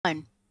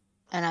fine.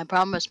 And I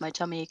promise my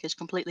tummy ache is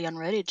completely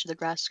unrelated to the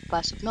glass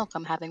of milk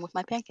I'm having with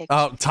my pancakes.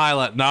 Oh,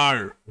 Tyler,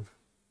 no.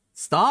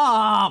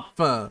 Stop!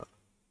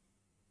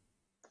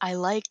 I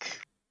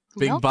like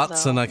Big milk,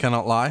 butts though. and I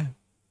cannot lie.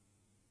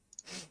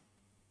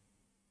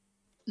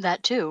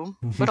 That too,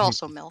 but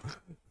also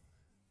milk.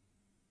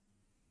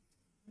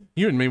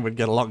 You and me would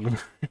get along.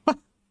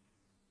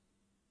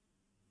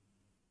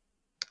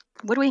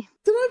 Would we?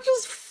 Did I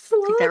just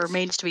flirt? I think that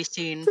remains to be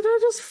seen. Did I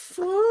just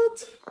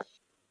flirt?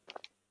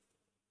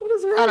 What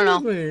is wrong I don't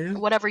know. with me?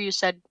 Whatever you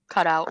said,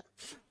 cut out.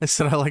 I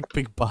said I like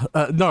big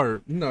butt.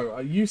 No,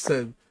 you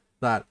said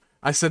that.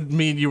 I said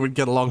me and you would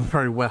get along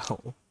very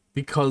well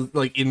because,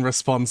 like, in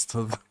response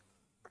to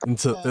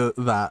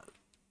that.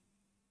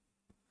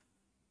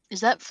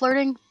 Is that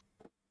flirting?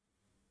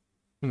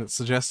 And it's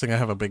suggesting I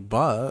have a big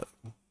butt.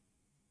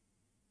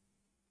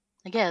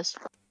 I guess.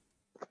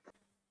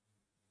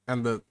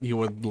 And that you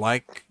would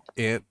like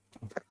it.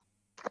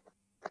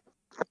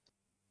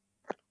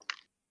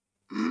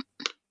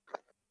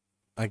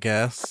 I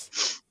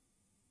guess.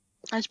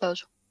 I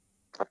suppose.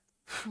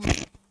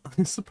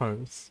 I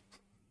suppose.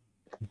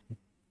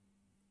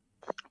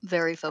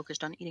 Very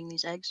focused on eating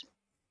these eggs.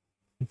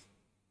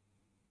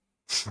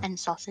 And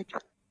sausage.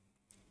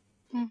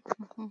 Is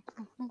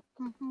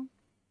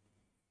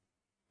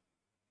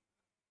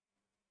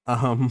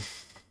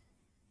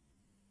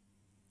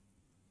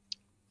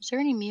there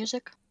any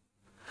music?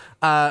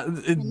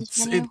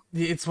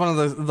 It's one of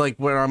those, like,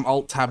 where I'm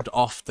alt-tabbed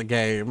off the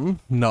game.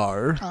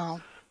 No.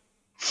 Oh.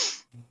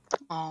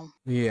 Oh.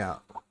 Yeah.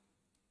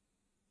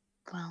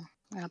 Well,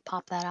 I'm gonna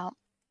pop that out.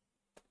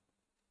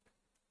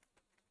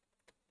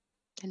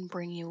 And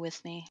bring you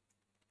with me.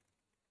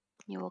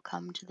 You will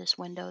come to this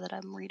window that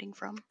I'm reading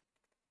from.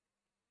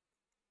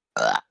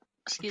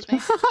 Excuse me.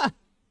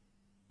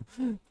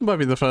 Might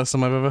be the first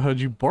time I've ever heard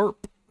you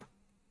burp.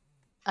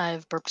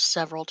 I've burped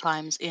several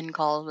times in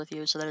calls with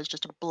you, so that is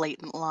just a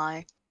blatant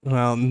lie.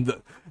 Well,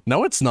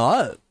 no, it's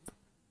not.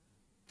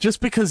 Just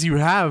because you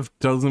have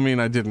doesn't mean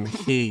I didn't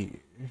hear you.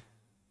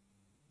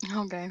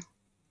 Okay.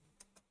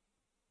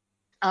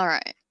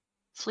 Alright.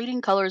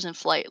 Fleeting colors in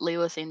flight,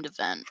 Leo-themed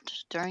event.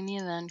 During the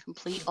event,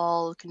 complete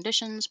all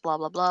conditions, blah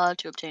blah blah,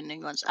 to obtain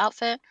Ningguang's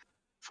outfit.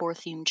 4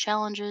 themed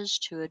challenges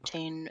to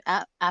attain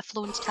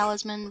affluence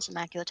talismans,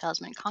 immaculate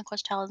talisman, and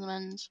conquest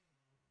talismans.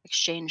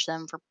 Exchange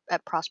them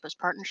at prosperous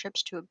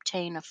partnerships to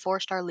obtain a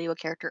 4-star Leo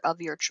character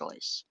of your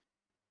choice.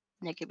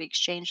 And they can be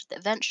exchanged at the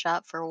event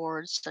shop for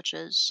awards such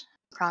as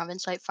Crown of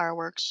Insight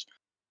fireworks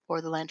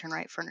or the Lantern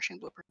Rite furnishing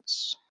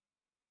blueprints.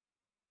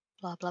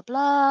 Blah blah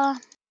blah.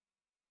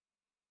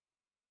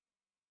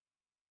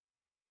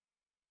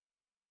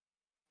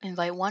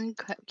 Invite one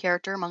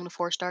character among the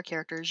 4-star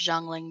characters: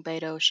 Zhangling,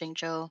 Beidou,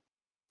 Xingqiu,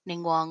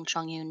 Ningguang,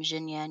 Chongyun,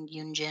 Jinyan,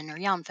 Yunjin, or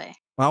Yanfei.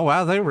 Oh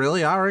wow, they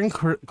really are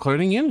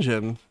including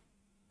Yunjin.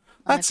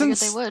 I figured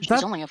they would.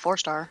 She's only a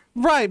 4-star.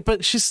 Right,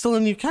 but she's still a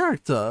new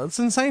character. It's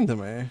insane to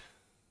me.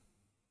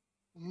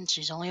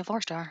 She's only a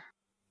 4-star.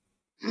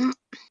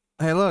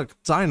 Hey look,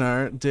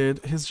 Dino did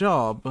his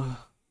job.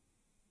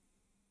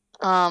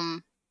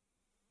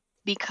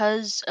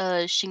 Because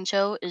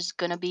Xingqiu is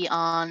gonna be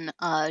on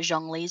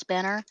Zhongli's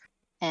banner,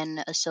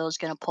 and Asil's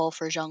gonna pull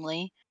for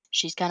Zhongli.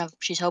 She's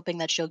hoping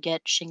that she'll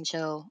get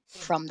Xingqiu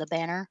from the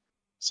banner,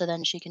 so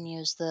then she can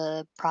use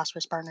the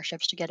prosperous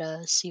partnerships to get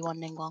a C1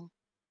 Ningguang.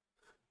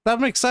 That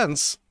makes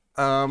sense.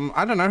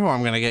 I don't know who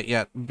I'm gonna get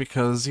yet,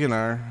 because, you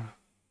know,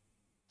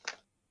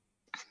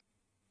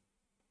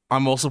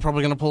 I'm also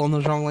probably gonna pull on the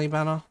Zhongli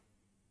banner.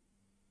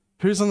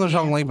 Who's on the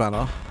Zhongli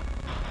banner?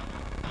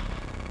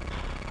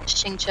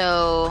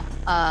 Xingqiu,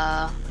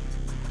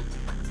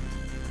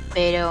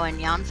 Beidou, and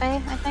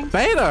Yanfei, I think.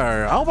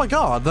 Beidou! Oh my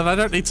god, then I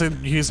don't need to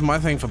use my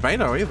thing for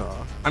Beidou either.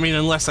 I mean,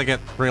 unless I get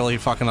really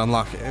fucking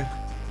unlucky.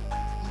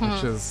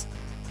 Which is...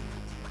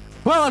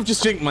 Well, I've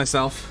just jinxed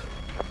myself.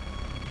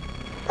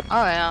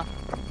 Oh yeah.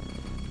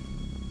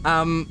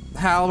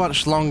 How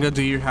much longer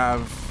do you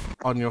have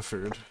on your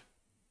food?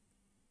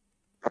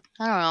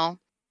 I don't know.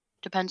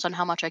 Depends on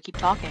how much I keep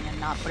talking and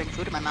not putting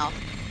food in my mouth.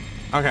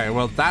 Okay,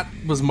 well, that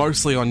was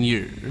mostly on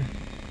you.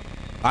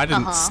 I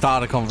didn't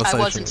start a conversation.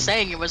 I wasn't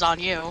saying it was on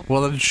you.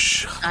 Well, then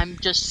I'm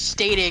just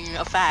stating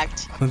a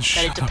fact that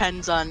it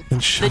depends on...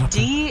 The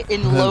D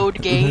in load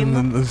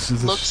game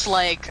looks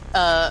like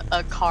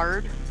a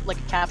card, like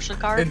a capture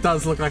card. It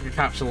does look like a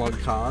capture log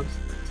card.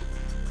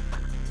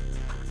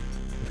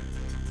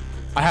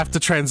 I have to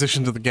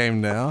transition to the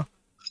game now.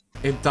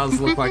 It does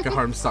look like a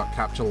Homestuck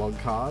capture log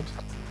card.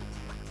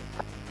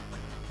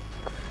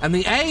 And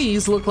the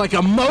A's look like a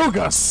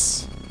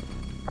Mogus!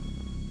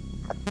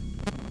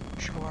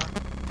 Sure.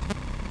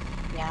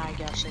 Yeah, I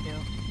guess I do.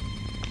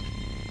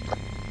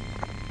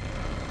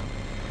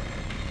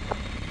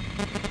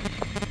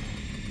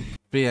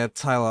 But yeah,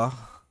 Tyler.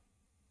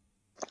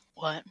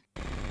 What?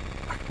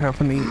 I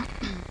haven't eaten.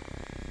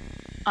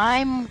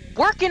 I'm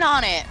working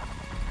on it!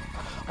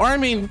 Or I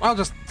mean, I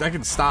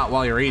can start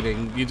while you're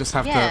eating. You just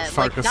have to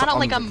focus on... not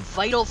like I'm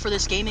vital for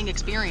this gaming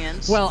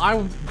experience. Well,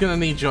 I'm gonna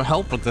need your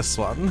help with this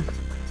one.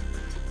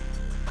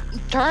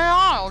 Turn it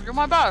on, I'll do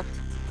my best.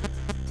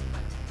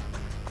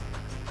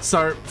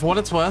 So, for what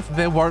it's worth,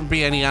 there won't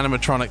be any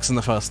animatronics in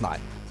the first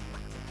night.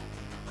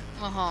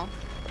 Uh-huh.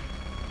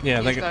 Yeah,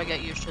 You they just gotta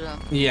get used to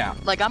them. Yeah.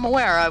 Like, I'm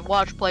aware, I've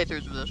watched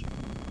playthroughs of this.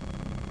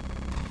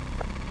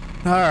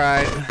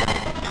 Alright.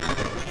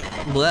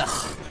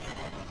 Blech.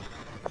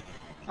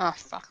 Oh,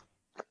 fuck.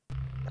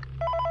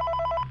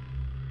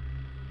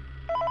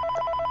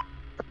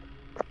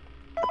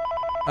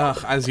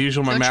 Ugh, as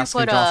usual, my Don't you mouse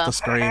put, can go off the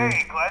screen.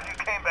 Hey, glad you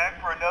came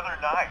back for another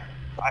night.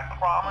 I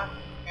promise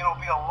it'll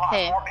be a lot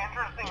Hey, more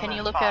interesting can you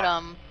this look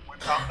time. at,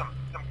 We've got some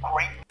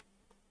great...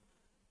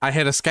 I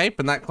hit escape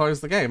and that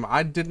closed the game.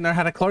 I didn't know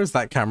how to close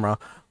that camera.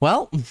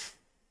 Well...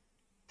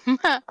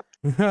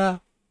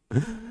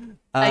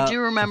 I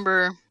do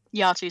remember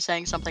Yahtzee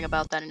saying something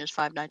about that in his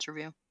Five Nights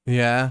review.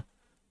 Yeah.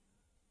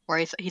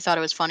 Where he thought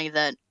it was funny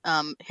that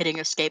hitting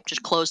escape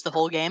just closed the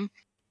whole game.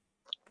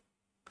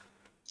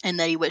 And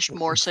that he wished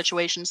more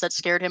situations that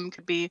scared him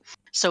could be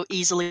so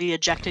easily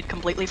ejected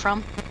completely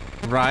from.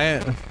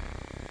 Right?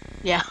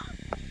 Yeah.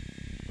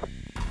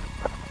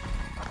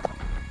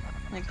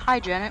 Like,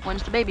 hi Janet,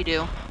 when's the baby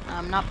due?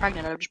 I'm not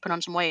pregnant, I've just put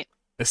on some weight.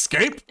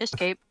 Escape?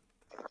 Escape.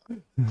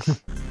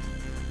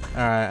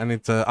 Alright, I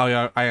need to... Oh,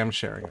 yeah, I am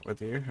sharing it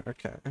with you.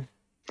 Okay.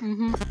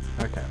 Mm-hmm.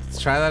 Okay, let's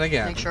try that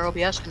again. Make sure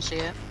OBS can see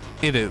it.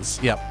 It is,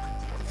 yep.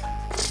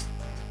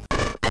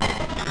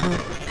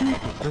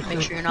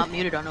 Make sure you're not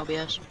muted on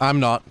OBS. I'm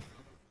not.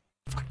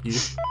 Fuck you.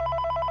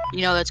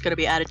 You know that's going to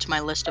be added to my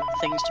list of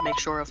things to make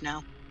sure of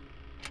now.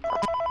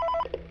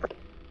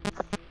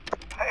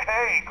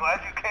 Hey,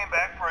 glad you came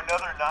back for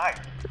another night.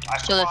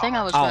 So the thing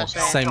I was going to say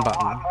same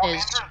button.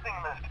 is,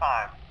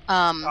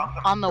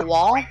 on the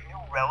wall,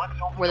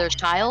 where there's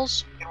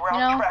tiles, you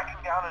know,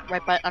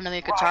 right under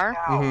the guitar,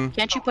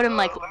 can't you put in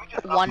like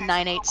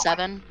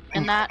 1987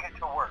 in that?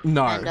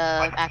 No. And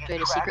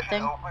activate a secret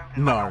thing?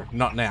 No,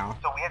 not now.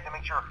 So we have to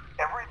make sure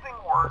everything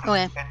works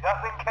Okay. and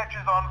nothing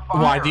catches on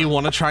fire. Why, do you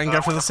want to try and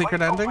go for the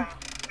secret ending?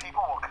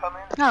 People will come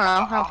in, I don't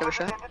know, I don't give a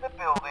shit. into the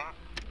building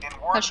and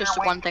work That's just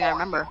their the one way thing I toward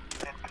remember.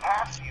 you and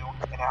pass you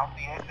and out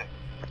the exit.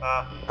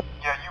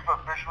 Yeah, you've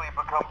officially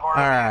become part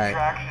Alright. of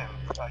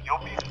the attraction. You'll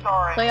be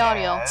starring Play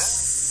audio. as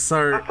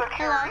So, the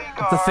security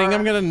the thing guard.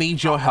 I'm gonna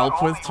need your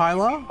help with,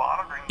 Tyler,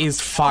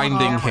 is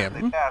finding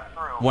him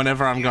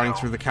whenever I'm going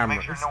through the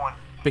cameras.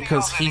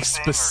 Because he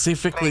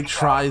specifically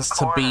tries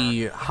to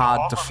be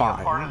hard to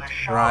find,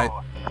 right?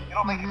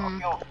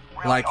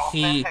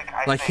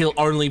 Like he'll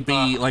only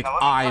be like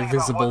eye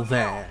visible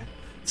there.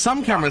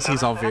 Some cameras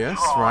he's obvious,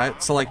 right?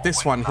 So like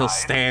this one, he'll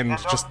stand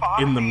just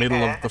in the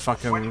middle of the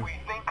fucking,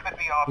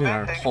 you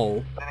know,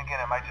 hole.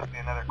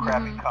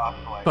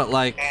 But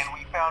like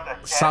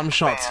some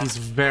shots, he's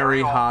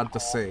very hard to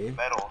see.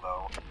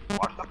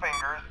 Watch the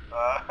fingers.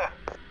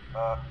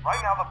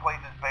 Right now the place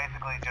is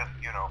basically just,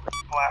 you know,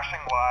 flashing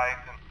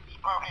lights and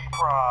spooky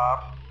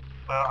props.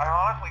 I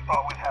honestly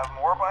thought we'd have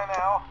more by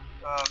now.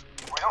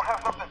 We don't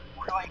have something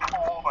really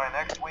cool by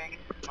next week,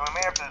 so we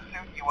may have to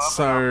suit you up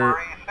in a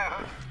furry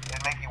suit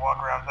and make you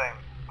walk around saying,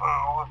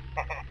 boo.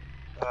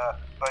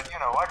 But, you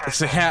know, like I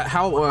So said,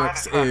 how it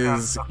works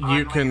is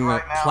you can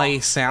play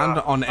sound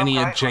on any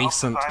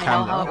adjacent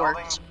camera.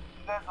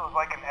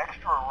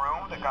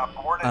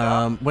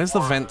 Where's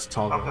the vent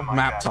toggle?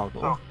 Map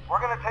toggle. So we're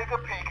gonna take a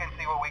peek and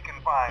see what we can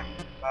find.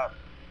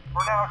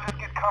 For now, just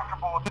get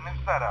comfortable with the new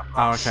setup.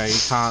 Oh, okay, you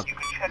can't. You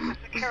can check the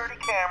security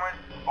cameras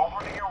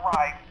over to your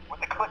right with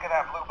the click of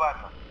that blue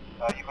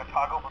button. You can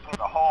toggle between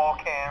the hall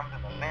cams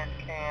and the vent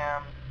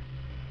cams.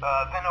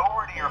 Then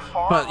over to your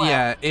far But left,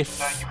 yeah, if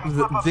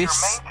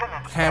this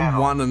cam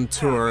 1 and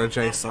 2 are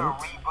adjacent.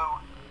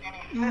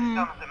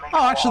 Oh,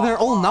 actually, they're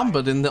all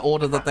numbered in the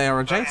order that they are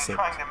adjacent.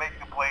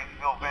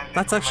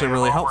 That's actually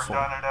really helpful.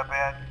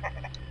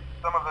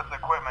 Some of this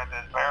equipment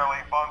is barely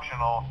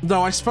functional.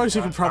 Though I suppose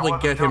you could probably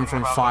get him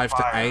from 5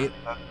 to 8,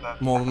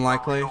 more than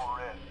likely.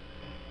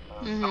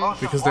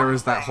 Because there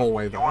is that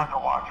hallway there.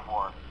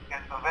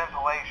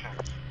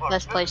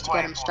 Best place to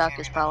get him stuck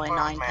is probably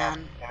 9,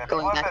 10,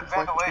 going back and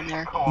forth between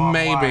there.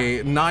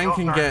 Maybe. 9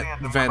 can get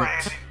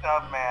vent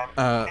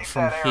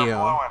from here.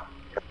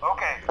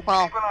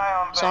 Well,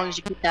 as long as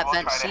you keep that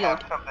vent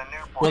sealed.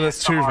 Well,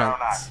 there's 2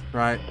 vents,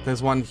 right?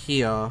 There's one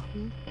here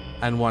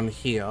and one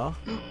here.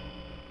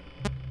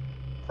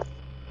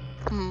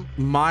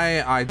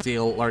 My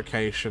ideal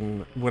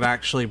location would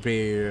actually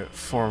be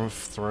 4 of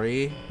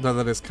 3, though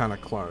that is kind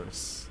of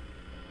close.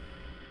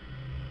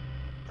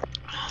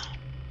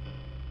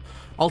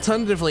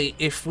 Alternatively,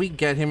 if we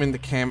get him into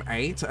cam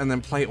 8 and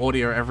then play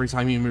audio every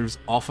time he moves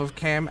off of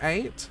cam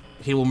 8,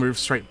 he will move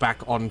straight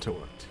back onto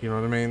it. You know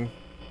what I mean?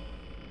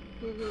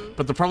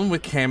 But the problem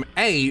with cam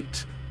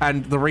 8,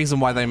 and the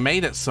reason why they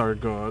made it so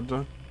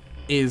good,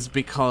 is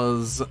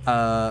because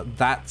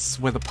that's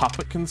where the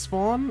puppet can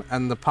spawn,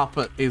 and the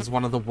puppet is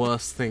one of the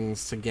worst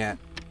things to get.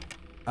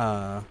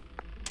 So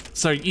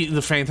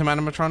the phantom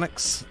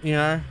animatronics, you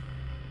know?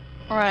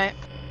 Alright.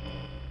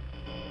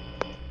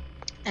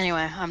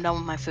 Anyway, I'm done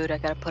with my food. I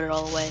gotta put it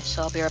all away,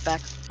 so I'll be right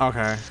back.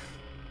 Okay.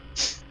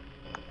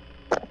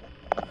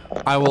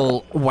 I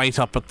will wait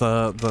up at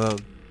the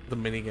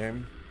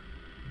minigame.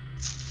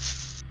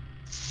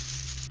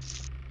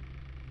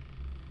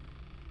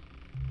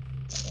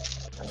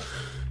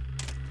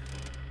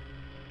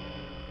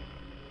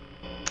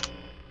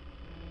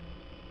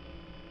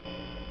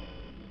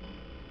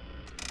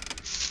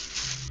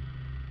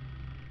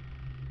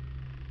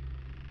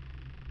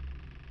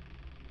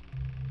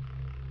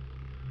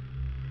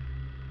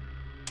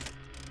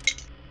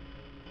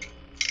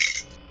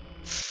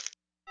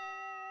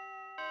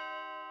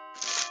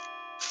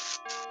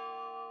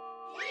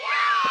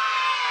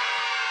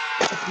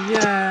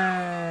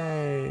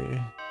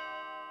 Yay!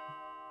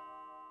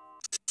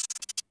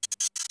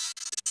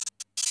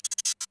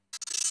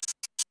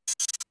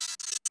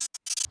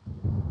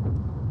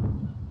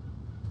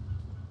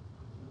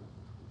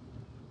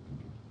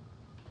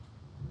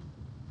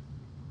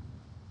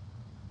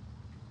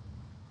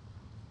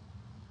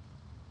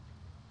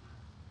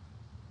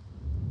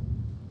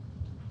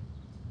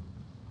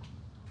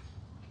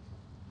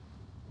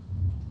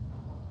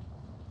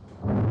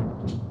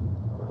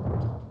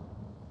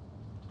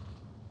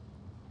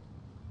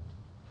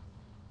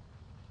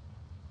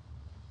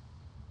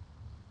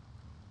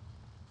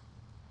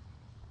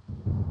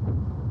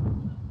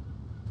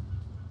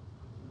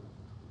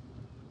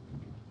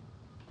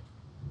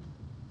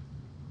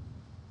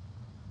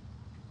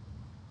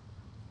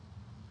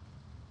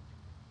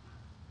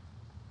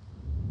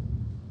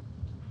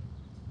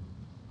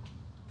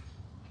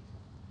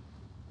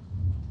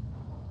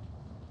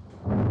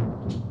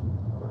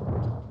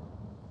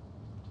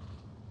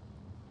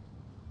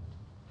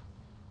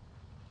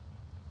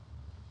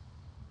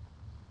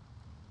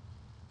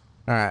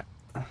 All right.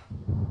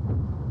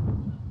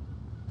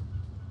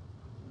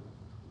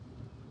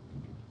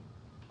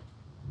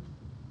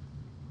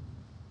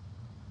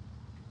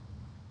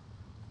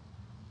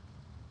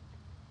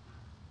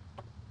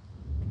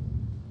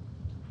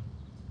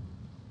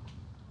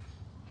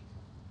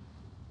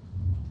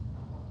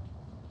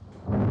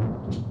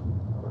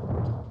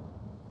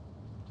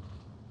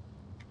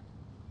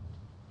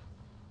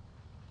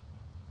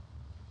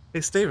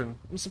 Hey, Steven,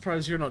 I'm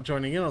surprised you're not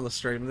joining in on the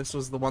stream. This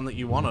was the one that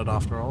you wanted,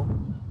 after all.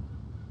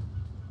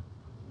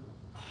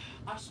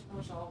 I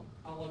suppose I'll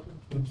open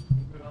Twitch.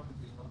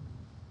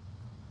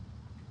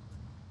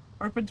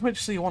 Open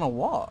Twitch so you want to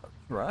watch,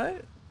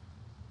 right?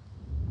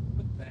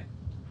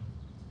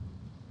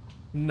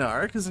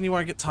 No, because then you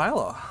won't get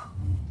Tyler.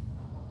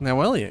 Now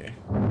will you?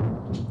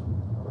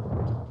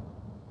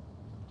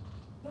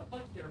 Not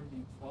like hearing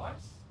you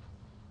twice.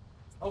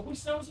 I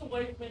wish there was a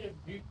way for me to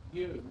mute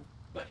you,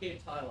 but hear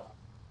Tyler.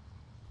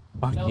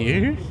 Fuck No,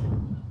 you?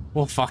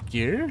 Well, fuck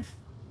you.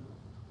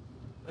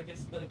 I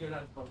guess I'm gonna go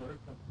down to my room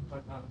if I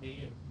can't hear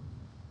you.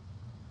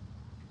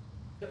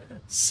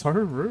 So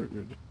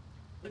rude.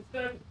 Let's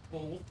go to the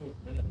pool for a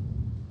minute.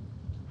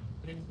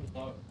 Things will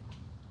go.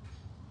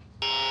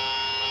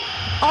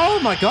 Oh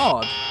my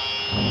god!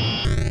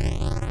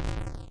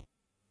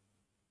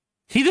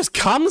 He just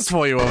comes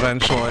for you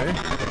eventually.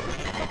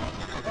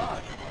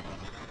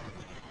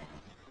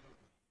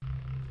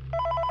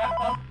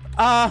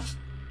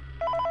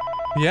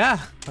 Yeah,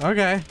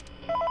 okay.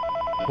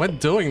 We're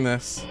doing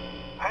this.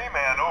 Hey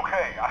man,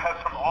 okay, I have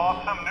some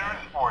awesome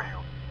news for you.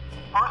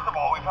 First of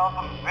all, we found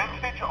some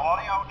vintage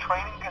audio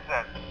training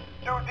cassettes.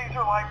 Dude, these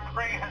are like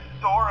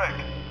prehistoric.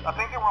 I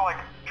think they were like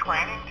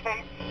training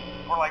tapes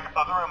for like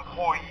other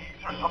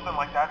employees or something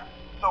like that.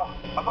 So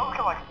I thought we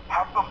could like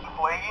have them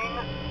playing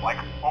like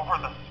over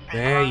the speakers.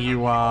 There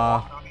you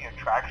are. Through the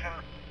attraction.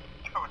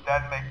 Dude,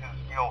 that makes us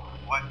feel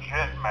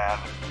legit,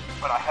 man.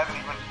 But I have an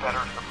even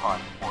better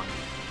surprise for you.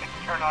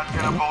 You're not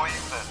gonna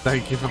believe this.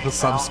 Thank you for the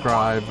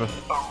subscribe. A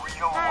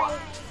real one.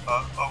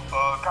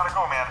 Gotta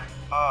go, man.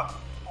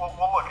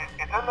 Well, look,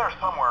 it's in there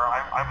somewhere.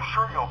 I'm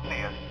sure you'll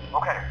see it.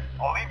 Okay,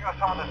 I'll leave you with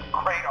some of this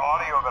great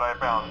audio that I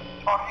found.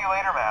 Talk to you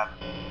later, man.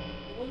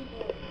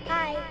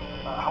 Hi.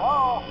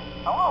 Hello?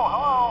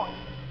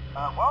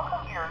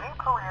 Welcome to your new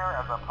career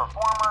as a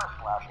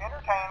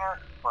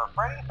performer/entertainer for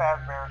Freddy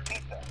Fazbear's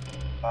Pizza.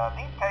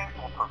 These tapes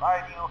will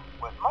provide you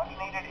with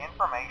much-needed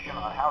information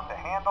on how to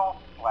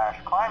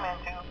handle/climb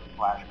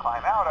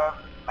into/climb out of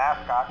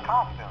mascot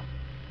costumes.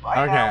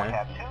 Right now, we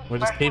have two we're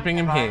just keeping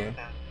him here.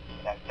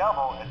 That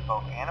double as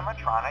both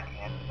animatronic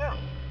and suit.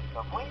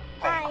 So please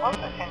pay close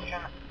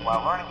attention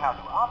while learning how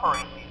to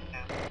operate these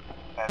suits,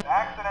 as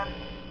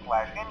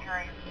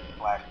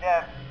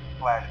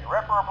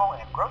accidents/injuries/death/irreparable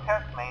and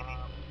grotesque maiming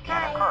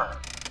can occur.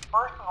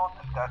 First, we will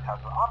discuss how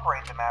to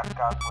operate the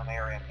mascots when they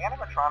are in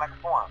animatronic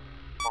form.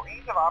 For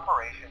ease of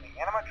operation, the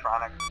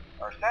animatronics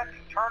are set to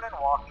turn and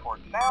walk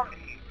towards sound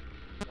cues.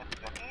 This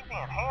is an easy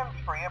and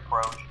hands-free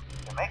approach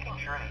to making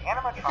sure the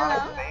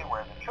animatronics stay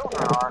where the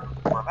children are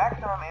for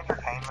maximum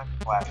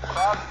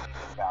entertainment/crowd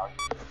pleasing value.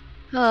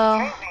 Hello.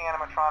 Change the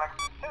animatronics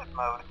to suit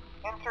mode,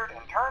 insert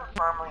and turn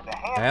firmly the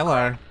hand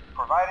Hello. crank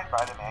provided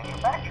by the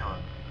manufacturer.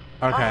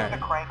 Okay. Turning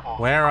the crank will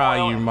Where are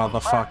recoil you, and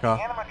compress motherfucker?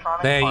 the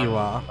animatronic There parts you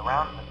are.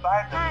 around the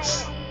sides of the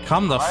suit,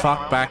 Come the providing fuck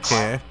room back to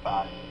here.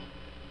 climb inside.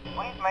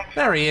 Please make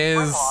sure There he the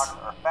spring is. locks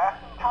are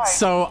fastened tight.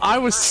 So I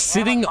was Ensure the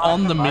sitting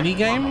on the animatronic device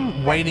minigame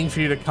remains waiting for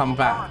you to come We'll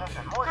cover back. this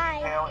in more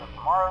detail in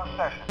tomorrow's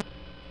session.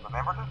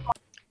 Remember to smile.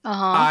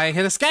 Uh-huh. I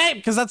hit escape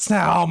because that's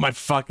now. Oh my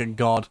fucking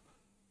god.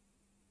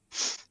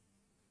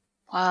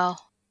 Wow.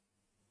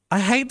 I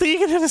hate that you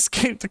can hit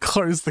escape to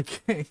close the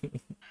game.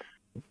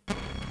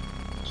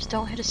 Just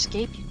don't hit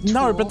escape, you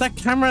No, tool. but that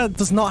camera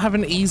does not have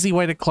an easy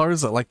way to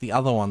close it like the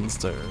other ones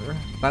do.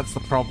 That's the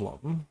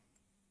problem.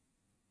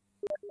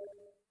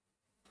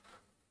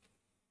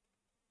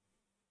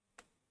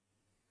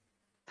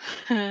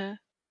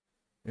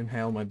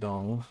 Inhale my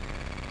dong.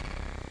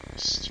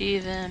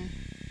 Steven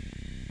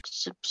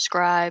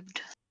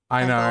subscribed.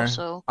 I and know.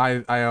 Also I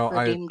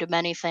redeemed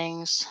many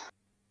things.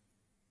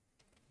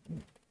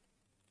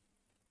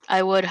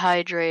 I would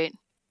hydrate,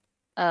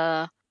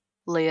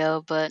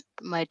 Leo, but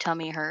my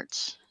tummy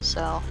hurts,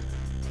 so.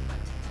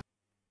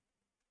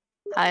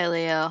 Hi,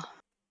 Leo.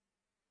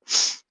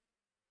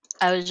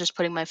 I was just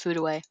putting my food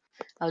away.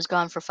 I was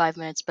gone for 5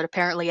 minutes, but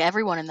apparently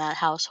everyone in that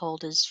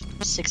household is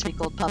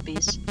 6-week-old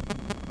puppies.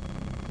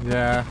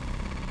 Yeah.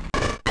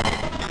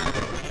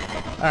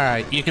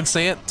 Alright, you can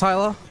see it,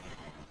 Tyler?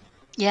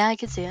 Yeah, I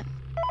can see it.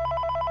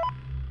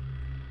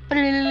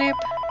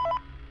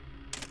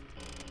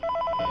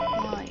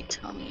 My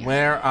tummy.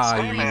 Where are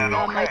Sorry, you?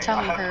 my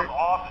tummy I have hurt. some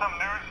awesome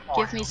news for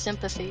Give you. me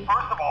sympathy.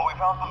 First of all, we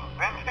found some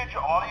vintage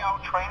audio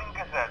training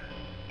cassettes.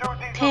 Dude,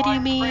 these Pity are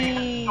like me.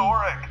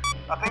 prehistoric.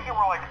 I think they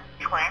were like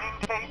training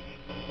tapes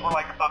for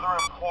like other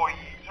employees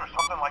or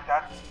something like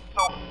that.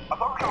 So I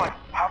thought we could like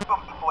have them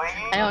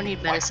playing. I don't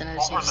need medicine, I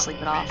just need over to the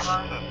sleep it off.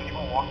 speakers as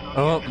people walk through the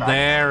Oh, attraction.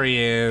 there he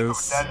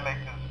is. That makes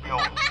us feel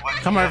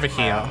legit, Come over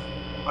here. man.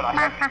 But I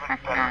have an even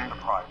better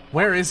surprise.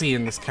 Where is he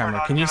in this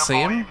camera? Can you see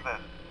him?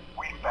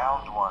 We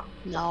found one.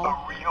 No.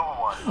 The real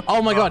one.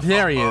 Oh my god,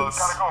 there he is.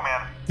 Gotta go,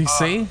 man. Do you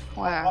see?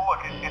 Where? Well, look,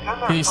 it's in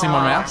there. Can you see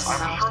my mouse?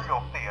 I'm sure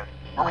you'll see it.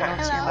 No, I Okay,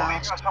 don't see your we'll leave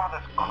mouse. you with some of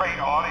this great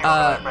audio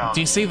that I found. Do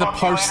you see the Talk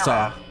to you later, poster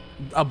man.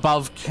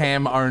 above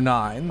Cam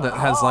 09 that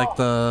has like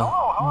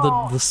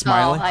the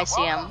smiley? Oh, I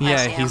see him. I Yeah,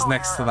 see he's him.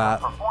 next to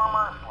that.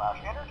 Performer slash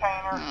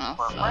entertainer Oh,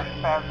 for fuck.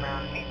 Freddies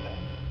Fazbear's Pizza.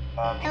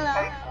 These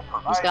tapes will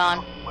provide He's gone.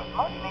 you with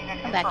much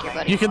needed Come back here, information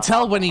buddy. You can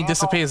tell when he on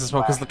disappears as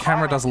well because the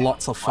camera does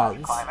lots of slash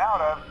fuzz. climb out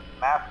of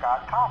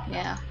mascot costumes.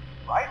 Yeah.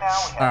 Right now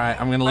we have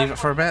Alright, I'm gonna leave it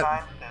for a bit.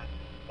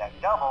 that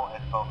double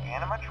as both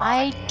animatronic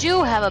I and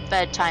do have a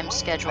bedtime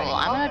schedule.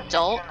 I'm an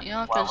adult. You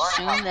don't have to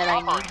assume that I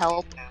need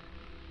help.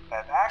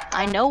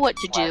 I know what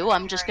to do.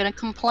 I'm just gonna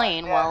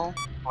complain while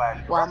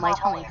my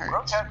tummy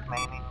hurts.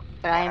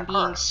 But I am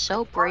being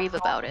so brave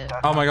about it.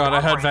 Oh my god, I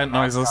heard vent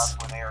noises.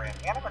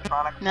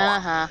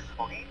 Uh-huh.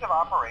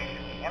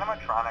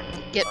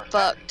 Get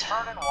fucked.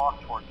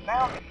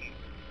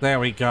 There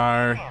we go.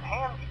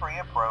 Hands-free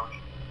approach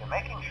to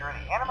making sure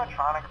the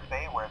animatronics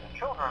stay where the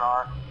children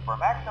are for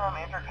maximum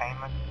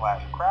entertainment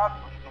slash crowd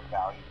pleasing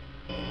value.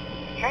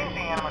 To change the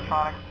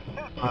animatronics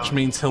to suit Which mode,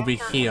 means he'll be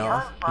insert the here.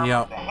 turn from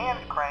Yep. The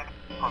hand crank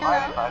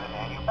provided by the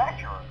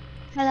manufacturer.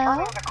 Hello?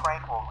 Turning the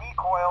crank will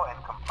recoil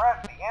and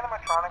compress the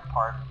animatronic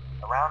parts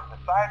around the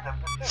sides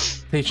of the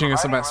suit. Teaching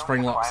us providing about room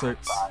spring to lock climb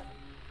suits. inside.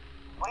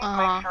 Please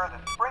Uh-huh. make sure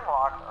that spring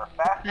locks are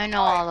fast. I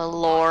know all the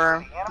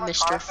lore,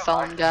 Mr.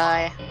 Phone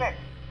Guy.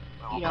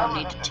 You don't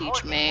need to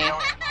teach me.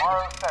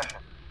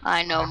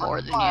 I know more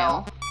than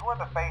you.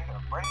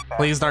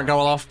 Please don't go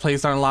off.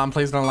 Please don't alarm.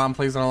 Please don't alarm.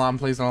 Please don't alarm.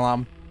 Please don't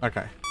alarm.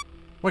 Okay.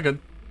 We're good.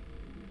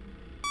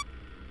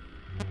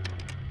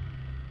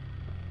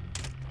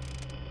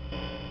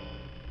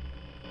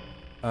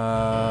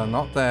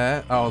 Not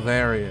there. Oh,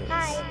 there he is.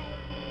 Hi.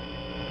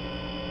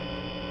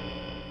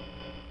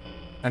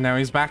 And now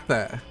he's back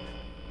there.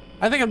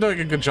 I think I'm doing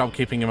a good job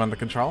keeping him under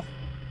control.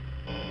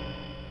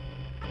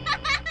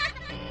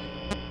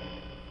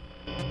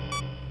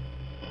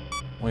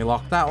 We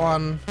locked that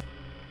one.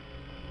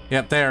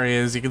 Yep, there he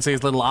is. You can see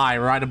his little eye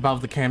right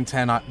above the Cam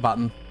 10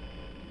 button.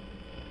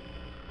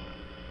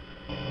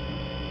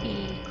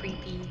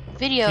 Creepy.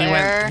 Video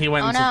error. He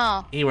went Oh into,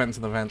 no. he went into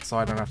the vent, so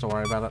I don't have to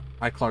worry about it.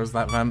 I closed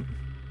that vent.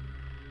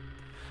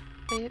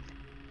 Beep.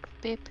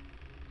 Beep.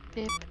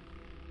 Beep.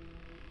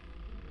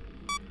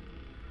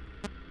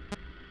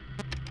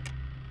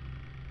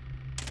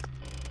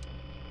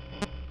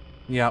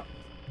 Yep.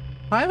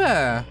 Hi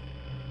there.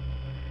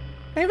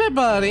 Hey there,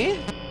 buddy.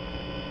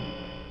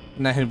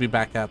 Now he'll be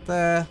back out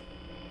there.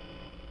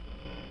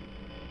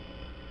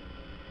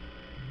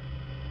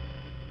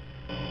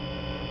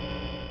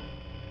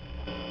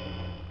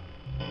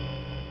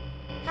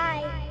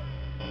 Hi.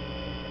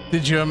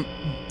 Did you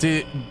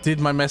did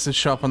my message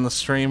show up on the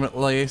stream at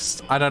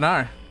least? I don't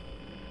know.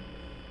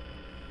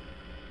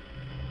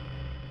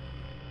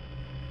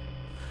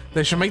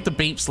 They should make the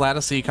beeps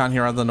louder so you can't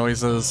hear other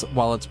noises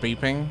while it's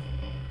beeping.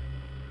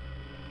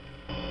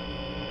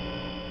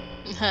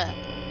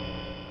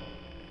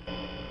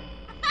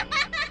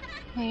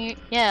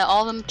 Yeah,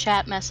 all them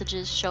chat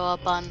messages show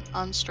up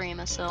on stream,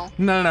 Asil.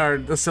 No,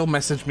 they still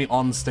message me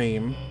on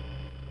Steam.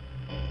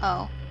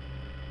 Oh.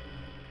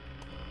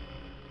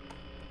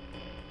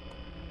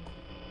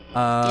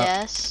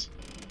 Yes.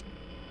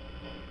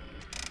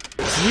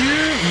 You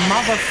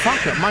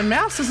motherfucker! My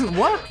mouse isn't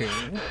working.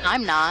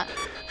 I'm not.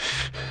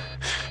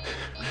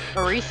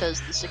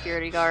 Aretha's the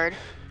security guard.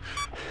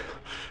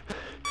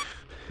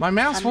 My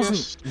mouse I'm wasn't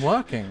just-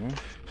 working.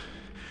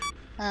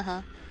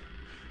 Uh-huh.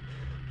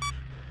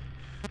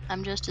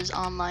 I'm just his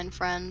online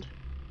friend,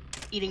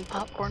 eating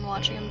popcorn,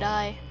 watching him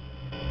die.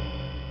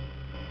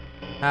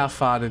 How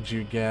far did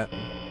you get?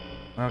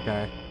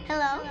 Okay.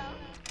 Hello.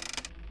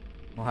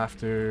 We'll have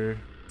to...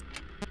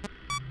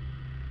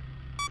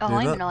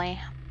 Ahoy, that? Manoy.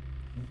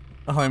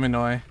 Ahoy,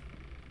 Manoy.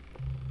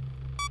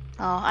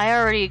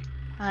 Oh,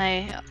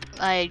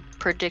 I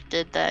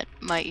predicted that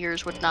my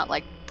ears would not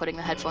like putting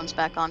the headphones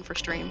back on for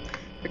stream.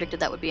 Predicted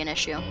that would be an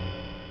issue.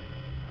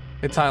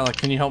 Hey, Tyler,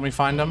 can you help me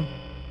find him?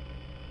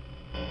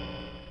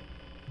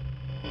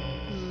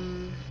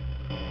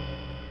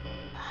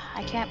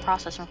 I can't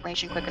process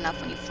information quick enough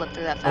when you flip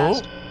through that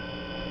fast. Oh,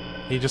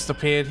 he just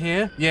appeared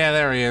here? Yeah,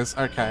 there he is.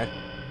 Okay.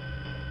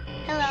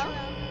 Hello.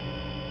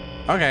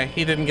 Okay,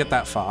 he didn't get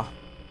that far.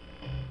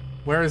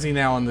 Where is he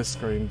now on this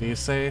screen? Do you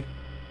see?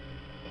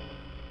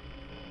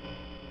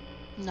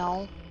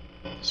 No.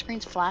 The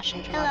screen's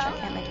flashing too much. I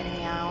can't make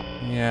anything out.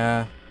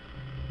 Yeah.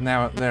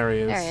 Now, there he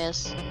is. There he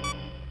is.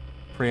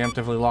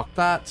 Preemptively lock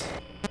that.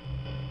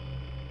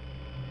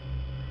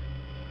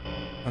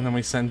 And then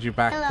we send you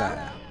back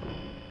there.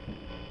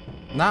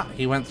 Nah,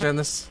 he went through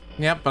this.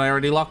 Yep, but I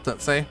already locked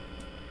it, see?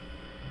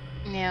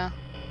 Yeah.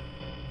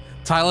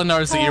 Tyler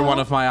knows that you're one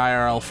of my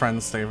IRL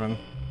friends, Steven.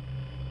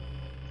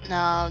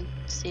 No,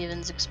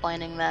 Steven's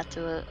explaining that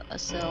to a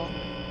Sil.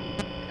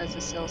 Because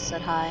the Sil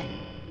said hi.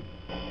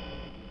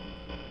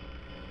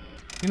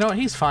 You know what,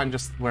 he's fine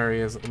just where he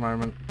is at the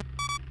moment.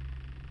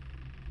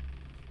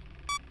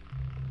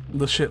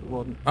 The shit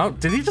one. Oh,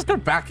 did he just go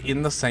back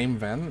in the same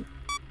vent?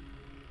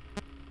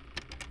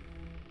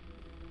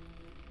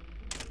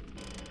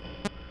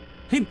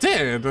 He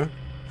did!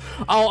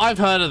 Oh, I've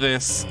heard of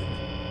this.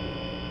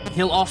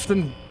 He'll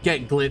often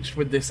get glitched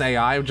with this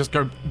AI, he'll just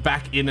go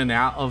back in and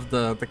out of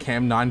the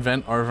Cam 9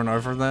 vent over and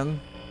over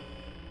then.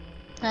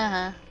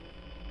 Uh-huh.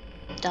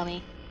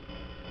 Dummy.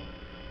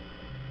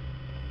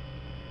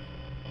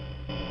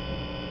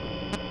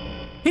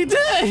 He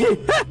did!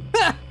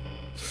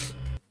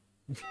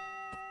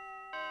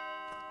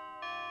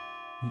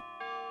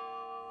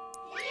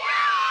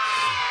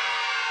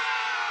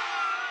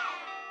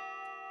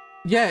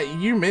 Yeah,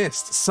 you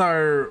missed.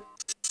 So,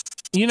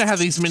 you know how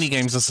these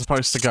minigames are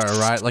supposed to go,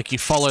 right? Like, you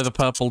follow the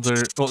purple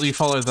dude, well, you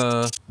follow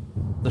the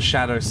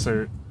shadow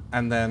suit,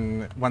 and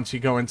then once you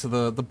go into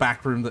the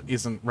back room that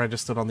isn't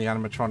registered on the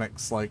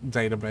animatronics, like,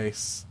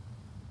 database,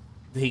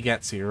 he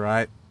gets you,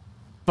 right?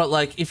 But,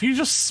 like, if you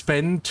just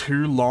spend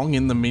too long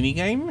in the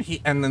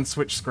minigame and then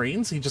switch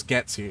screens, he just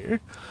gets you.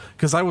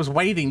 Because I was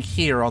waiting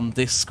here on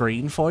this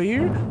screen for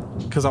you,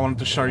 because I wanted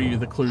to show you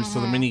the clues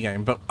to the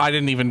minigame, but I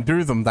didn't even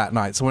do them that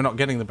night, so we're not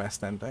getting the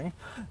best ending.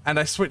 And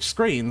I switched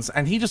screens,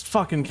 and he just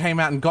fucking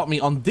came out and got me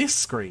on this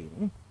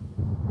screen.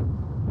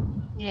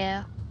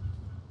 Yeah.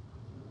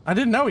 I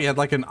didn't know he had,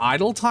 like, an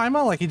idle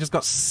timer, like he just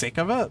got sick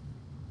of it.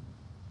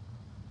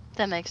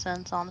 That makes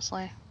sense,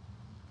 honestly.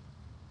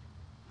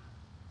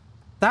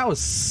 That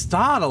was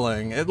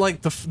startling. It,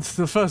 like, the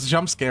first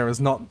jump scare is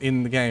not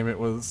in the game, it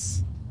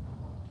was...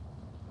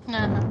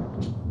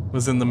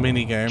 was in the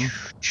mini game.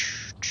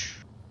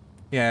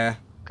 Yeah.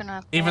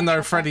 Even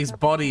though Freddy's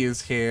body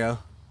is here.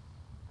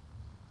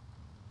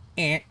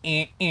 And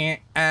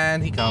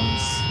he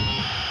comes.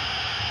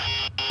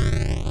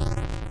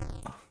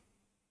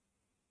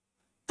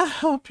 I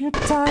hope you're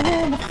dying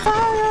in the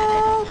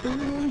fire.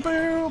 Boo,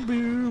 boo,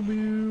 boo,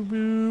 boo,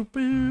 boo,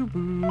 boo,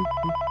 boo.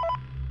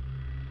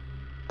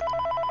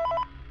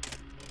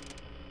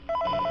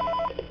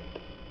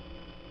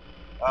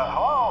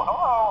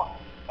 Hello.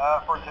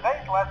 For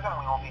today's lesson,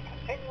 we will be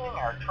continuing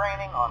our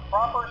training on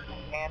proper suit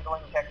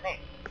handling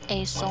techniques.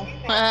 Acel. When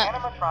using an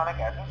animatronic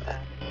as a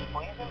suit,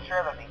 please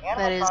ensure that the animatronic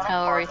That is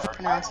how parts Aretha are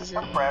pronounces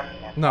tightly it. compressed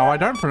and No, I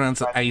don't fastened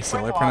pronounce it by the ASIL,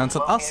 spring I pronounce it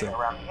locks located USIL.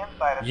 around the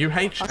inside of the suit.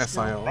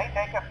 UHSIL. It may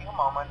take a few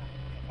moments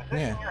to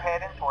position your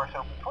head and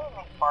torso between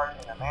these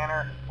parts in a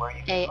manner where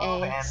you can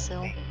move and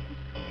speak.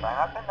 Try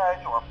not to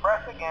nudge or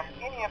press against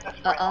any of the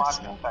spring locks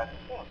inside the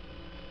suit.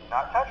 Do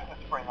not touch the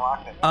spring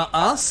locks at any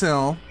time.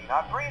 Sil. Do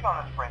not breathe on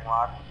the spring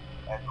locks,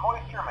 as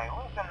moisture may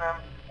loosen them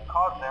and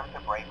cause them to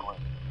break loose.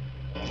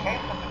 In the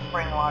case of the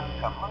spring locks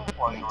come loose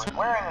while you are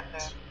wearing a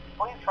suit,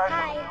 please try to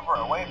maneuver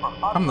away from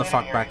Come the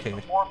fuck populated back areas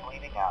here. before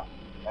bleeding out,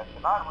 as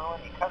to not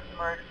ruin the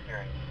customer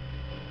experience.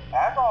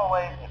 As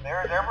always, if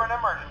there is ever an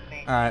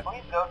emergency,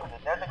 please go to the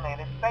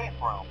designated safe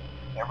room.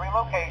 Every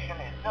location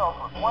is built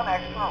with one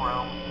extra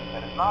room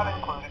that is not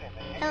included in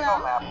the digital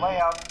map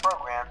layouts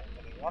programmed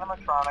into the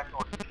animatronics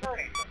or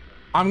security system.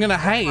 I'm gonna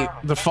hate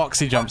the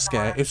Foxy jump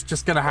scare. It's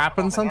just gonna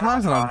happen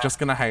sometimes, and I'm just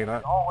gonna hate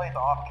it. Always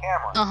off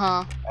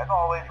camera. As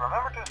always,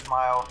 remember to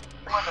smile.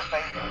 You are the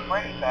face of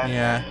Freddy Fast.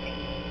 Yeah.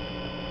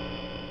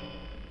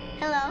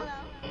 Hello.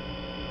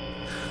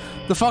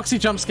 The Foxy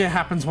jump scare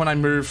happens when I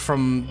move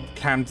from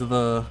cam to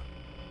the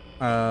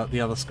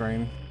other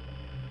screen.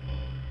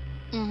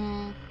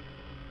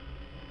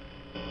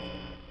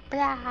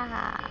 Blah.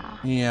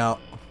 Yeah.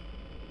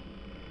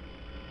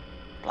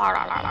 Blah,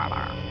 blah, blah, blah,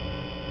 blah.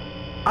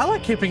 I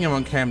like keeping him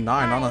on cam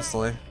 9,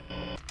 honestly.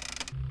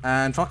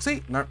 And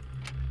Foxy? Nope.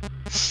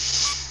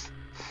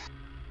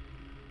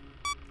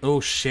 Oh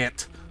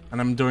shit. And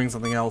I'm doing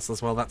something else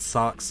as well. That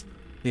sucks.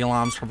 The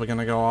alarm's probably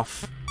gonna go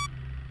off.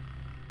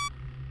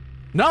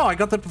 No, I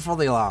got that before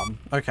the alarm.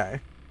 Okay.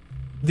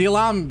 The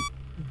alarm,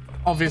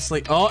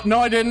 obviously... Oh, no,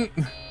 I didn't.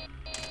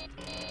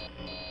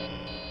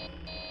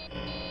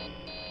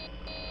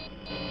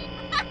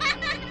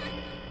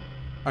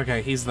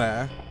 Okay, he's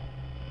there.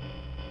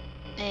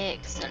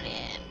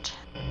 Excellent.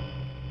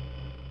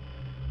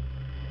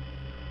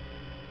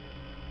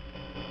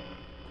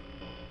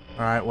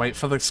 Alright, wait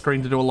for the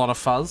screen to do a lot of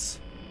fuzz.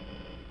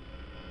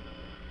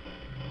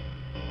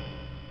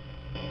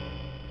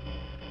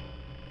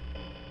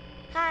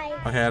 Hi.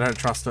 Okay, I don't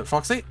trust it.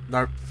 Foxy?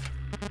 No.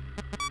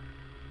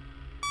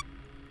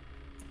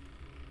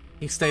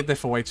 He stayed there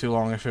for way too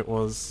long if it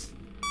was...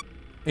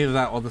 Either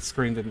that or the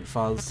screen didn't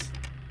fuzz.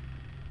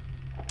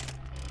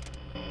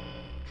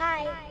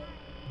 Hi.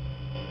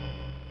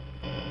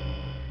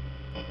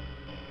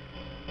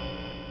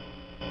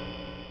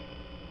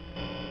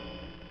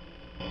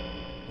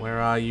 Where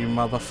are you,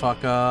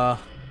 motherfucker?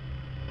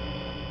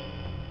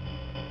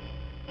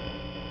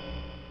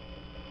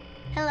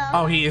 Hello.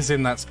 Oh, he is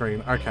in that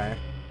screen. Okay.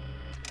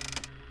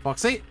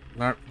 Foxy?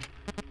 No.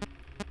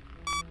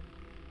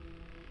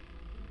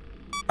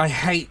 I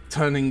hate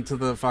turning to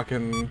the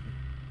fucking...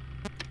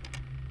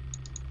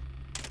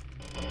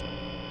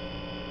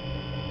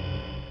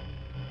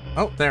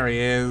 Oh, there he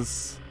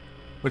is.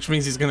 Which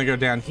means he's gonna go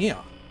down here.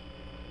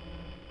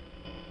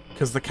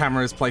 Because the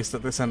camera is placed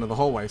at this end of the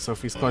hallway, so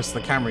if he's close to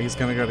the camera, he's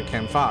gonna go to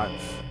cam 5.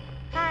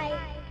 Hi.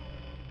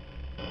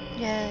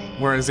 Yay.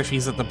 Whereas if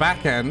he's at the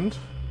back end,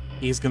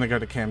 he's gonna go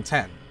to cam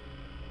 10.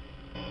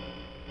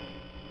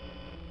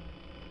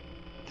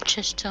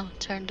 Just don't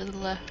turn to the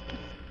left.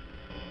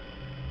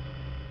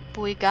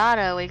 We got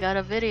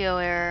a video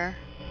error.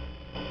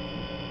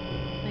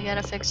 We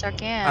gotta fix our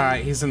cam.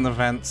 Alright, he's in the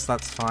vents,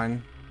 that's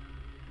fine.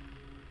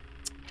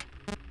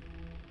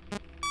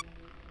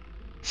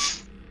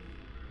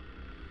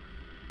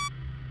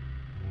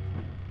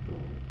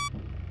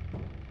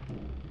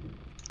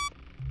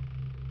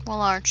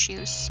 Well, aren't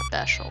you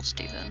special,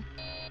 Steven?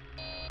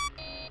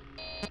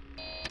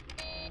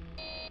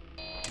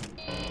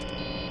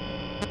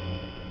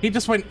 He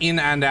just went in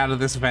and out of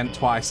this vent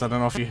twice. I don't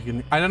know if you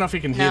can. I don't know if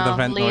you can hear the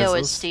vent Leo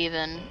noises. is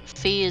Steven.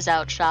 Fee is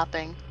out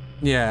shopping.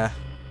 Yeah.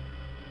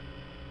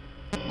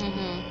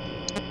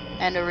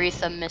 And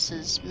Aretha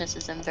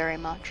misses him very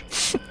much.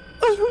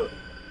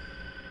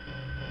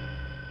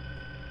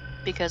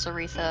 Because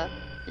Aretha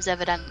is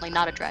evidently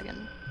not a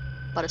dragon,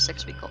 but a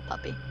 6-week-old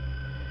puppy.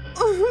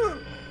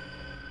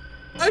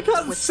 I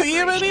can't With see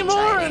him separation anymore,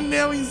 anxiety. and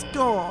now he's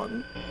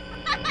gone.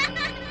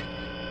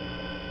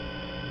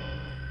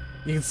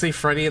 You can see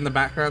Freddy in the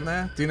background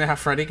there. Do you know how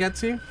Freddy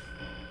gets you?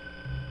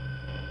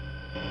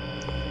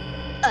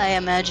 I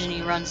imagine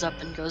he runs up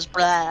and goes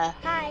blah.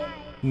 Hi.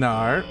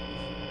 No.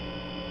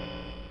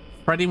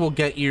 Freddy will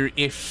get you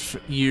if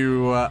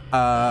you,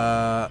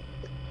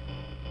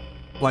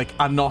 like,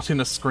 are not in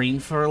a screen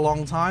for a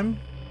long time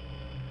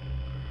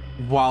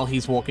while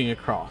he's walking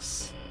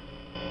across.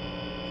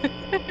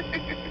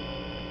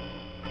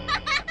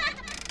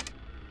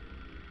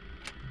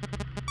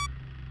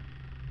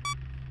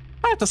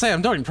 I have to say,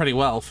 I'm doing pretty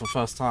well for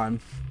first time.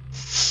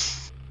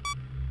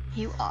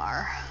 You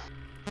are.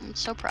 I'm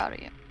so proud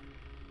of you.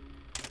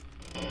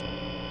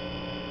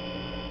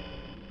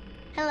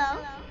 Hello.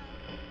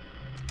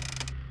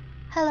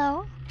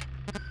 Hello?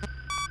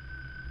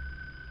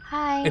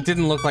 Hi. It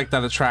didn't look like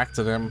that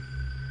attracted him.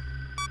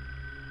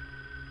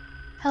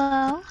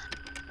 Hello?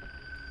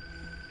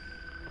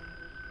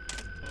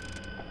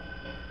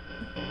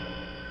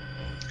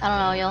 I don't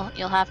know,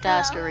 you'll have to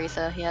ask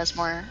Aretha. He has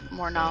more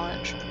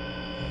knowledge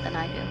than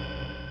I do.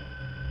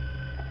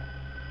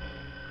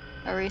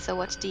 Aretha,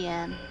 what's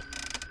DN?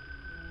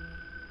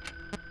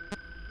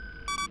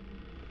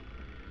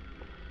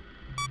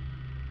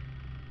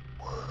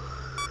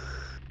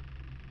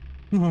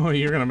 Oh,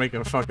 you're gonna make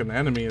a fucking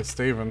enemy of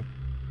Steven.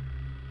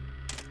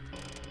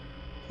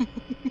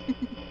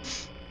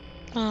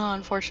 Oh,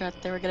 unfortunate.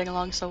 They were getting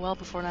along so well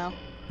before now.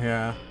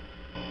 Yeah.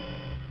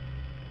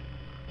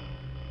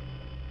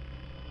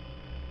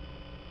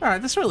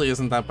 Alright, this really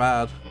isn't that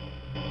bad.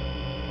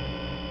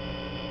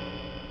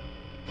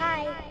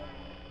 Hi.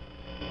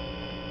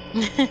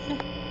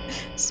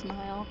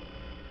 Smile.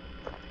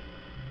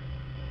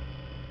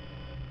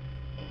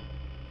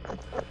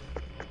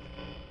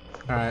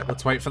 Alright,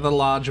 let's wait for the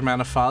large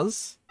amount of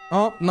fuzz.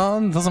 Oh, no,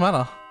 it doesn't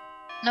matter.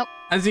 Nope.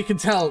 As you can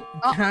tell,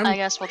 Oh, I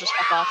guess we'll just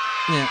fuck off.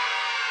 Yeah.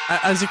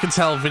 As you can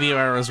tell, video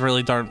errors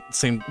really don't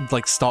seem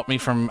like stop me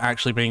from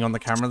actually being on the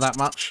camera that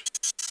much.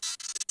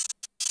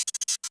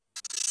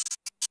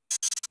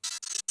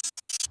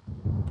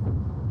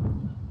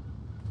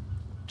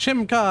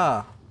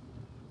 Chimka!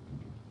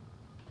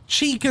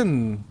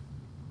 Chicken!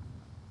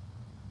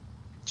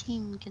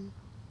 Team can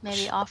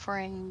maybe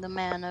offering the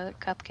man a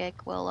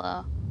cupcake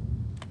will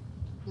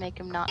make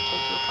him not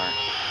take you apart.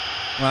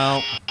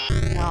 Well,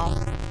 No.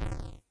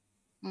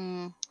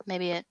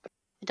 Maybe it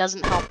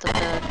doesn't help that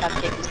the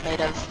cupcake is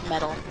made of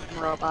metal and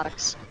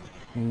robotics.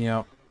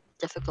 yep.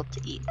 Difficult to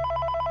eat.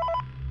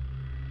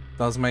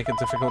 Does make it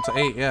difficult to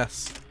eat,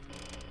 yes.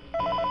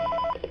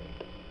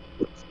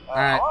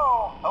 Alright.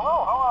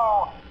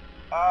 Hello.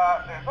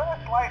 There's been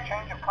a slight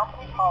change of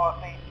company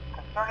policy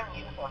concerning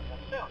use of the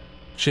suit.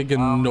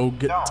 Chicken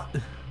nugget. Don't.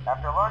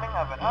 After learning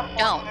of an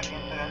unfortunate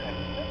incident at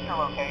the sister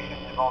location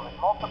involving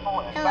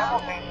multiple and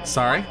simultaneous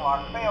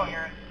lock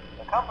failures,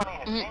 the company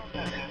has changed the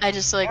suit. I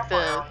just like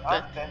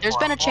there's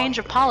been a change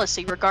of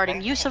policy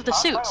regarding use of the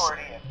suits.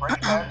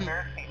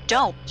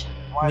 Don't.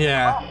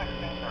 Yeah.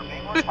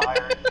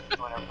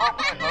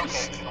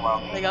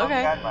 Like,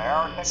 okay.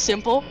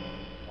 Simple.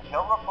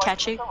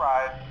 Catchy.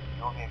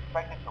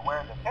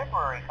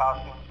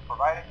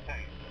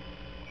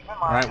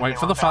 Alright, wait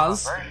for the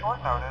fuzz.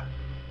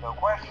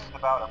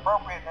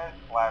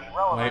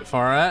 Wait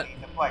for it.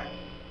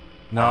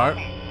 No.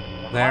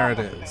 There it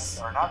is.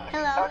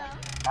 Hello.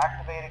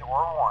 Activated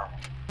or warned.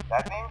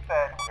 That being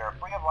said, we are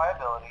free of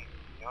liability.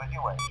 Do as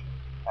you wish.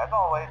 As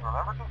always,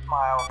 remember to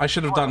smile. I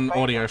should have done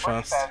audio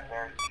first.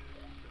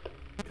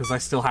 Because I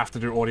still have to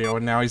do audio,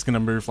 and now he's gonna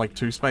move like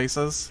 2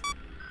 spaces.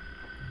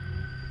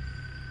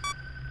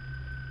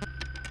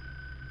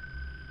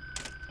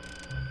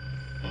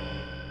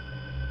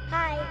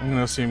 Hi. I'm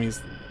gonna assume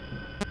he's...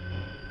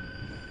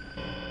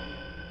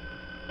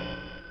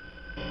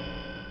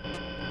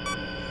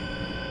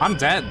 I'm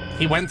dead.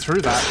 He went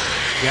through that.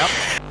 Yep.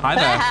 Hi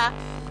there.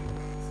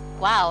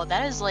 Wow,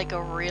 that is like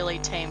a really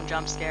tame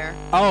jump scare.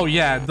 Oh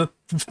yeah, the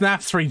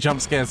FNAF 3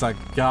 jump scares are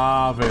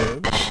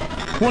garbage.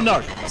 Well,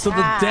 no. So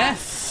the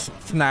death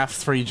FNAF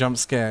 3 jump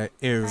scare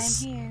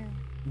is... I'm here.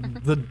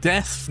 The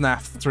death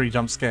FNAF 3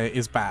 jump scare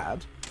is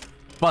bad.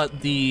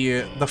 But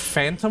the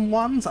phantom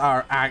ones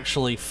are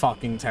actually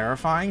fucking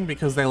terrifying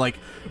because they're like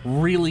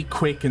really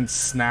quick and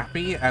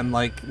snappy and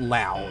like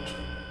loud.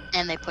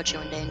 And they put you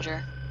in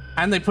danger.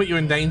 And they put you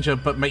in danger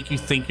but make you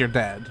think you're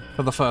dead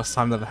for the first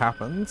time that it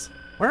happens.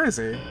 Where is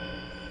he?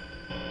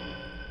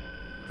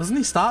 Doesn't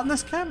he start in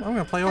this camp? I'm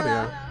gonna play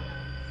audio. Hello.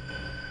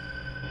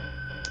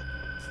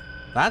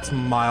 That's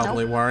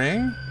mildly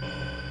worrying.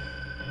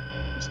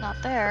 It's not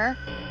there.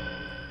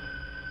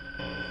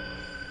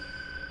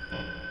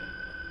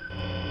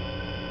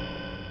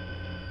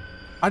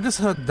 I just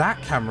heard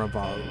that camera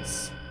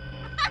buzz.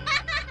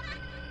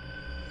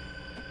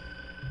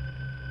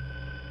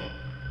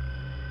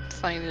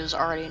 Funny if he was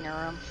already in your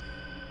room.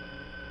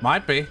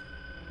 Might be.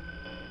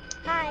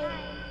 Hi.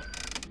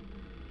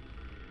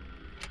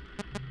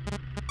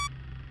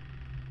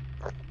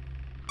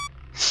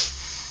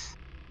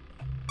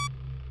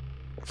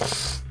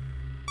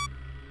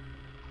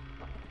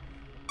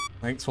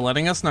 Thanks for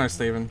letting us know,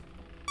 Steven.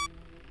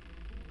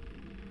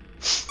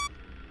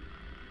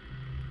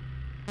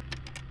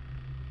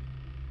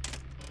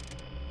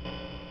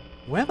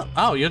 Where the...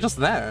 Oh, you're just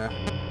there.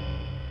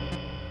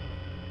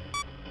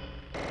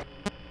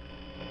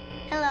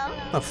 Hello.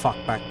 What the fuck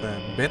back there,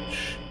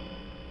 bitch?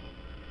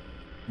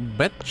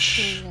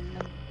 Bitch.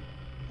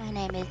 My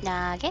name is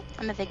Nugget.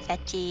 I'm a big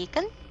fat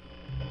chicken.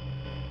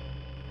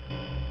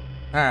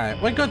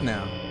 Alright, we're good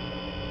now.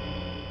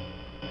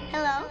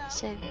 Hello.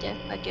 Saved it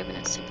by giving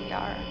it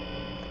CPR.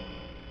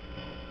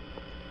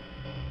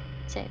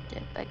 Saved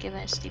it by giving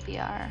it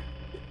CPR.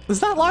 Does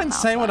that line Mouth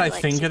say what on I it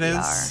like think it is?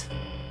 CPR.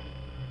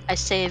 I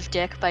saved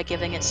dick by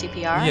giving it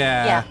CPR?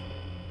 Yeah. Yeah.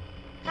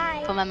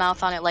 Hi. Put my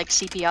mouth on it like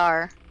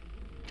CPR.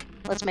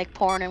 Let's make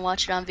porn and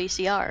watch it on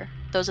VCR.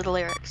 Those are the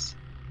lyrics.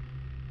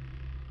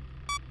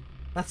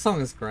 That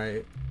song is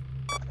great.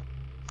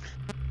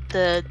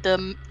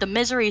 The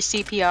Misery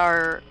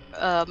CPR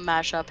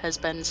mashup has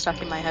been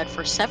stuck in my head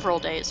for several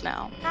days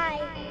now. Hi.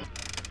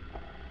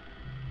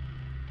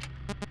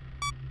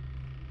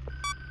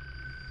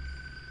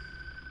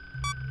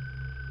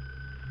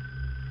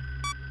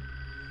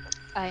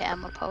 I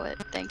am a poet.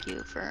 Thank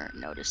you for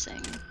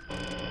noticing.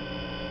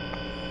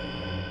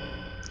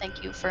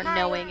 Thank you for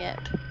knowing it.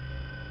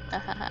 So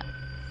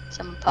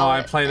I'm a poet. Oh,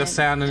 I played a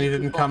sound and he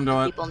didn't come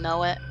to it. People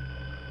know it.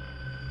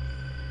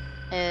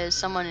 Is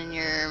someone in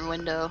your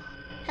window?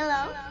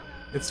 Hello.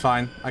 It's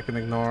fine. I can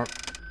ignore it.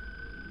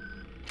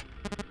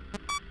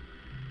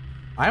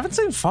 I haven't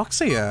seen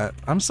Foxy yet.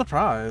 I'm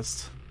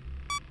surprised.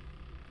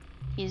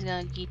 He's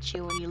gonna get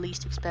you when you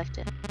least expect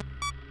it.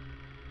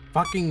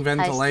 Fucking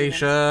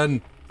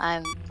ventilation.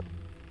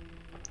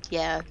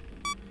 Yeah.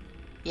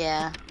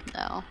 Yeah,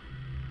 no.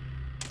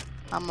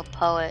 I'm a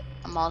poet.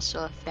 I'm also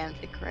a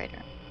fanfic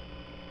writer.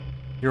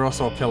 You're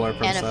also a pillow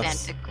And a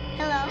princess.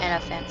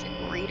 and a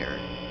fanfic reader.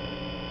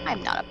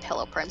 I'm not a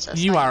pillow princess.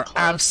 You not are even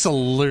close.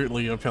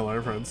 absolutely a pillow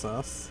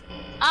princess.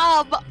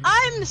 Oh, but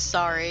I'm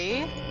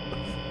sorry.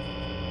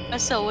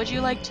 So, would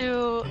you like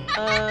to,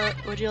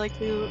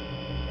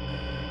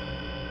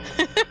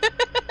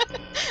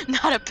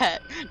 Not a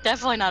pet.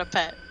 Definitely not a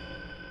pet.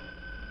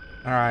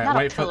 Alright, Not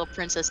wait a pillow for...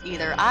 princess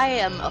either. I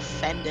am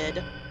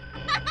offended.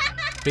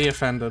 Be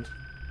offended.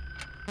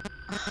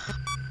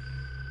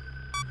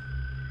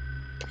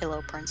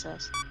 Pillow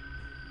princess.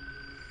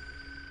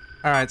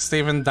 Alright,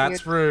 Steven,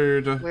 that's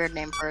rude. Weird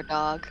name for a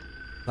dog.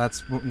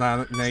 That's...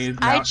 No,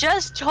 I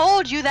just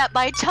told you that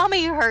my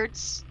tummy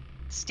hurts,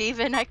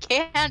 Steven. I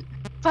can't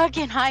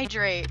fucking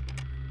hydrate.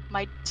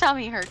 My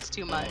tummy hurts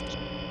too much.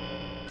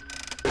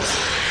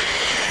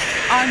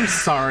 I'm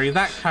sorry,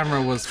 that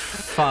camera was the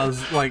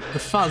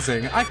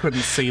fuzzing. I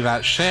couldn't see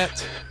that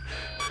shit.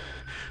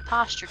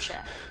 Posture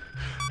check.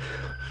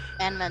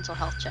 And mental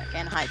health check,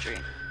 and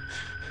hydrate.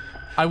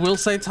 I will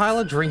say,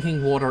 Tyler,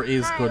 drinking water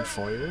is good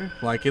for you.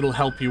 Like, it'll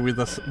help you with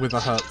a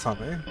hurt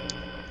tummy.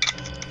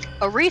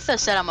 Aretha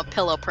said I'm a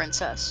pillow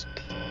princess.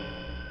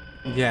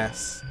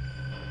 Yes.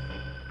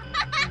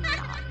 I'm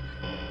not.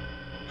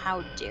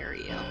 How dare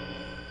you?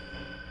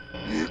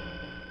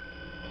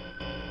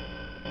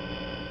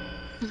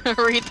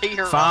 Aretha,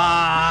 you're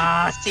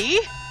wrong.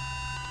 See?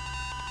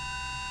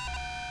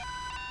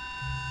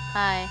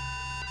 Hi.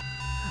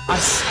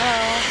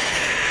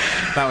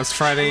 Hello. That was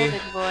Freddy. Hello,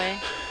 big boy.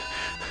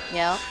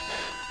 Yep.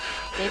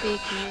 Baby,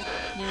 can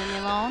you leave me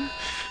alone?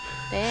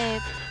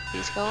 Babe,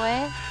 please go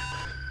away.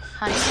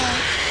 Honey,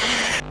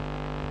 honey.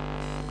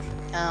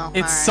 Oh,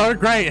 it's so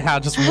great how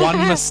just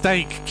one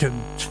mistake can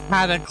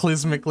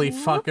cataclysmically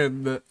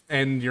fucking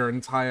end your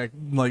entire,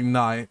 like,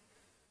 night.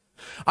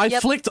 I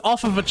flicked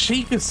off of a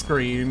Chica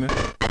screen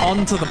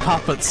onto the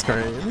puppet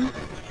screen.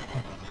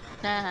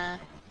 Nah.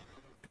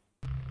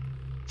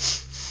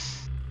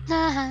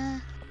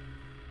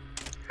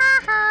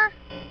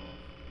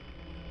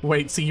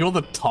 Wait, so you're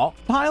the top,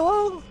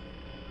 Tyler?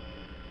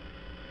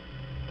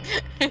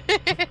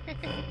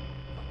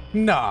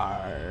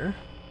 No.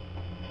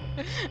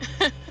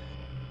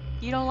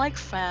 You don't like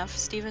FNAF,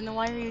 Steven, then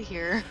why are you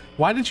here?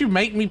 Why did you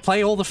make me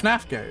play all the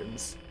FNAF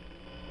games?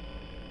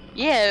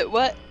 Yeah,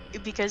 what?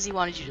 Because he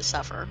wanted you to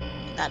suffer.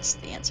 That's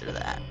the answer to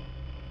that.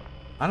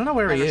 I don't know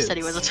where he is. Said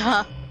he was a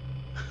top.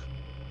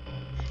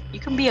 You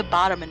can be a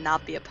bottom and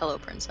not be a pillow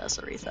princess,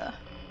 Aretha.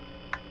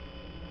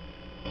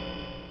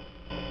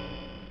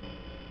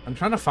 I'm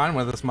trying to find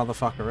where this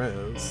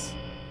motherfucker is.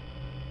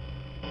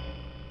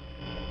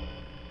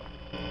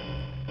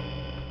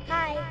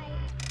 Hi.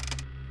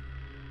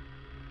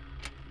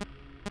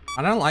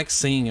 I don't like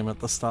seeing him at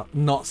the start.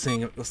 Not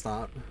seeing him at the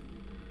start.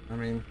 I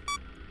mean...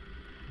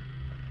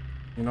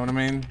 You know what I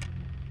mean?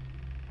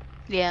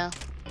 Yeah.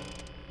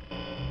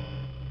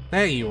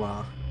 There you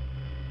are.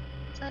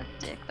 Suck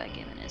dick by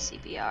giving it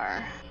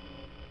CPR.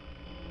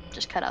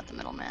 Just cut out the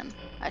middleman.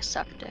 I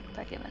suck dick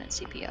by giving it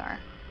CPR.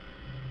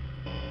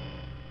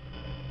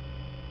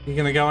 You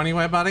gonna go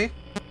anywhere, buddy?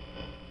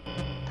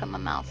 Put my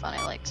mouth on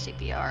it like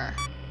CPR.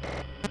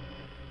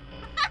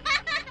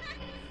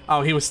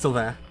 Oh, he was still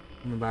there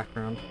in the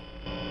background.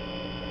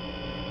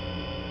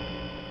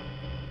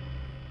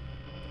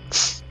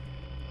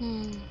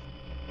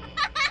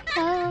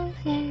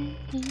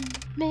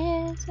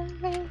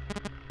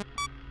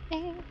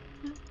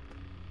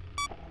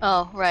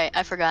 Oh, right,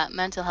 I forgot.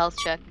 Mental health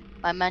check.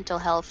 My mental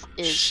health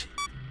is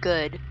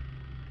good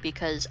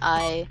because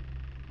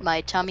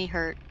my tummy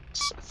hurts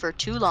for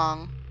too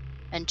long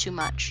and too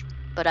much,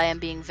 but I am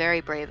being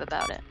very brave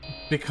about it.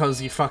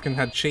 Because you fucking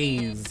had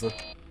cheese.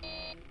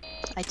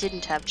 I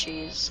didn't have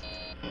cheese.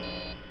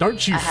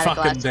 Don't you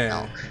fucking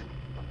dare.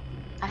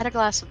 I had a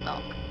glass of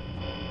milk.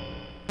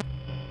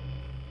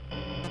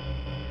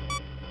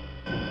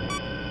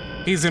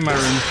 He's in my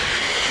room.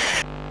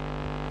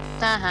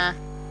 Uh-huh.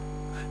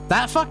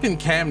 That fucking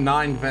Cam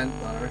 9 vent,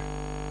 though.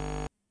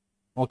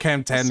 Or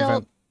Cam 10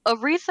 vent.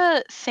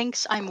 Aretha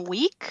thinks I'm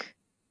weak,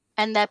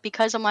 and that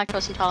because I'm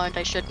lactose intolerant,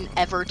 I shouldn't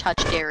ever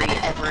touch dairy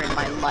ever in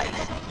my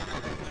life.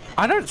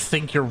 I don't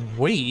think you're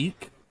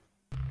weak.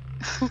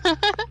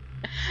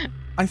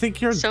 I think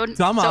you're dumbass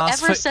so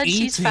ever for since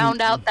eating. she's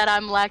found out that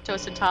I'm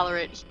lactose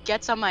intolerant, he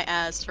gets on my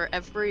ass for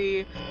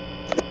every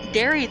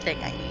dairy thing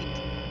I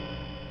eat.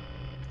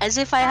 As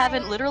if I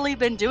haven't literally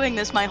been doing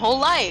this my whole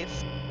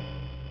life.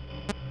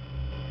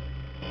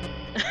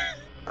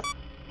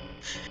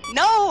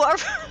 No!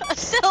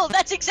 Still,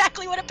 that's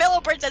exactly what a pillow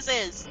princess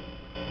is!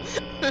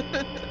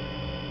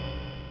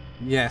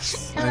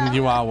 Yes, and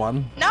you are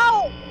one.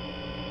 No!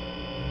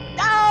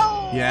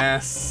 No!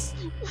 Yes.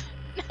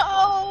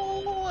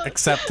 No!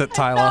 Accept it,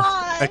 Tyler.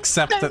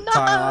 Accept it,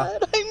 Tyler.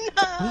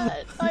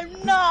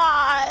 I'm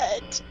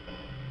not!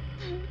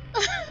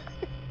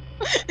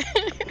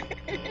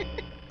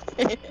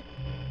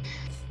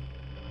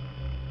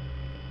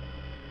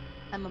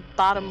 I'm a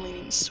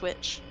bottom-leaning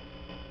switch.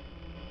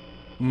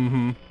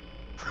 Mm-hmm.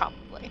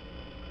 Probably.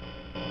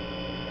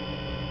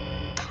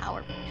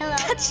 Power. Hello.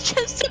 That's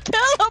just a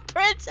pillow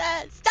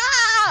princess!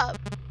 Stop!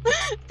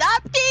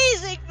 Stop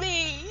teasing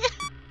me!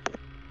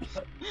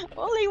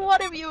 Only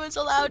one of you is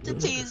allowed to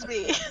tease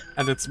me.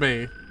 And it's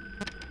me.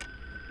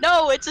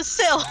 No, it's a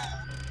sill.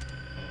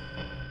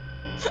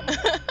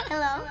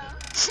 Hello.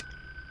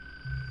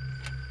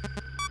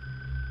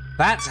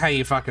 That's how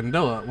you fucking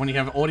do it. When you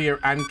have audio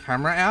and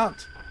camera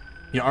out,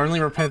 you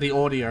only repair the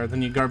audio,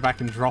 then you go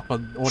back and drop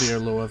an audio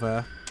lure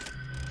there.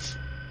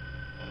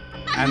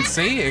 And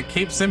see, it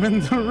keeps him in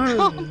the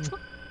room.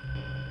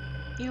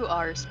 You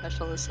are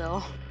special as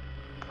hell.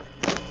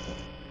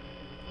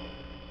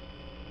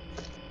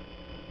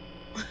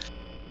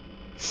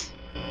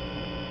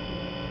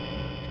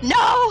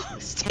 No!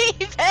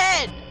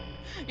 Steven!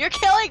 You're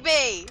killing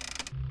me!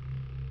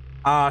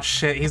 Ah,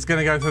 shit, he's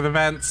gonna go through the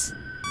vents.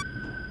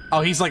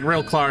 Oh, he's like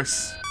real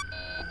close.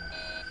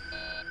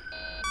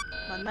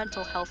 My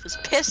mental health is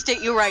pissed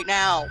at you right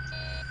now.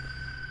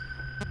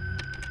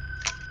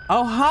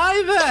 Oh,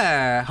 hi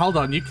there! Hold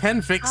on, you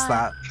can fix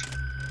that.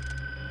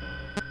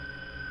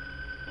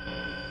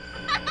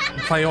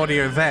 You play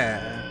audio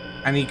there,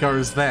 and he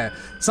goes there.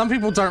 Some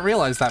people don't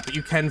realize that, but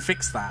you can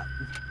fix that.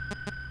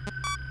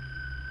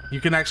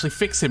 You can actually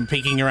fix him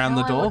peeking around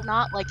the door. I would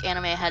not like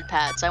anime head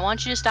pads. I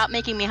want you to stop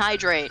making me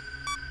hydrate.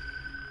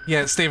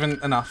 Yeah, Steven,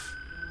 enough.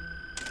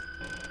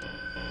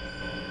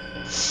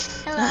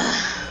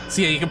 Hello.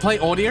 So yeah, you can play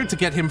audio to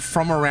get him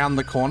from around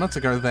the corner to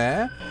go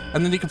there,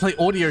 and then you can play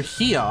audio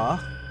here.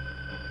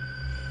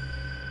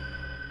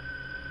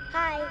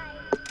 Hi.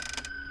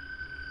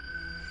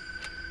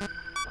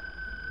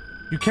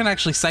 You can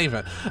actually save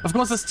it. Of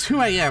course, it's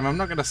 2 AM. I'm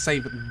not going to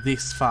save it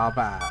this far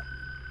back.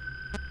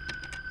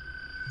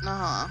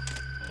 Uh-huh.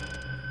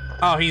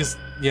 Oh, he's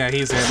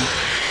in.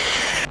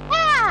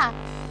 Ah!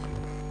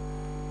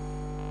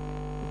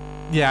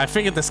 Yeah, I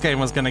figured this game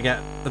was going to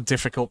get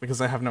difficult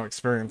because I have no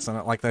experience in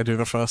it like they do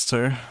the first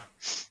two.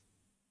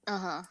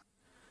 Uh-huh.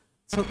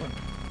 So,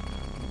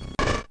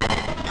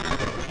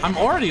 I'm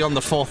already on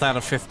the 4th out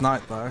of 5th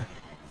night, though.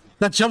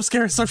 That jump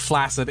scare is so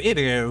flaccid. It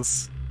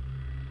is.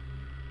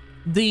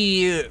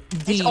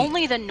 It's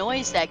only the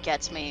noise that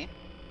gets me.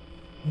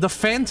 The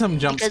phantom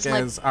jump Because,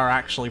 scares are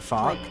actually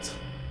fucked.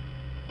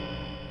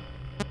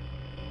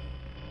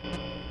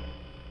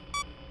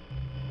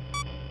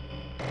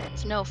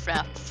 It's no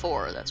FNAF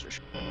 4, that's for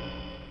sure.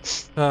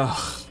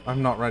 Ugh,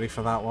 I'm not ready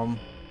for that one.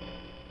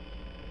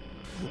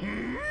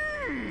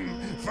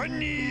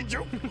 Funny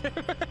joke.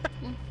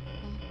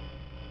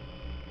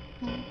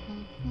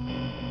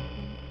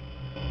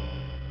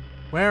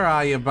 Where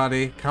are you,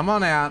 buddy? Come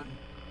on out.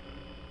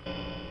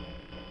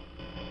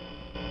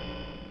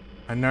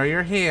 I know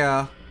you're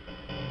here.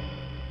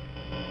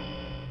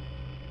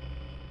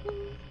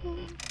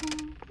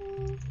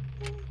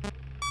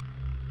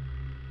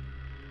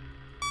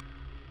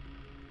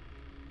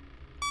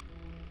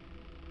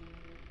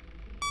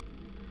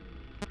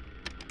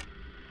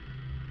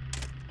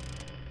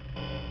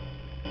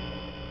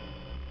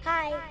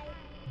 Hi.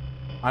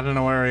 I don't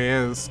know where he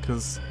is,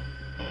 because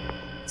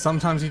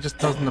sometimes he just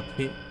doesn't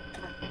appear.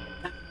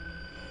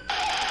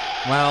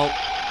 Well,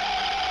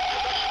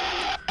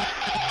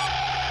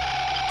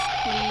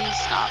 Please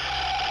stop.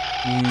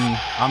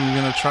 I'm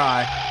gonna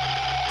try.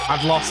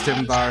 I've lost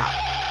him, though.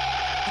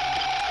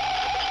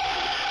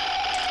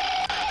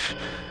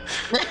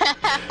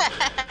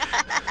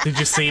 Did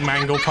you see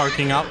Mangle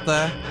poking up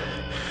there?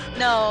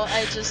 No,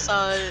 I just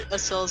saw a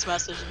Sil's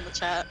message in the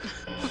chat.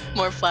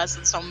 More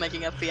flaccid someone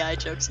making FBI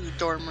jokes in the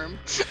dorm room.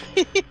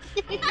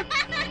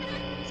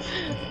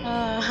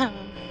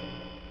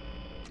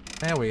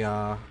 There we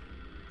are.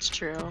 It's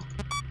true.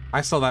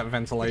 I saw that It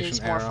ventilation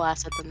is more error.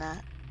 flaccid than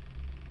that.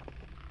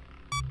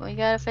 We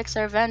gotta fix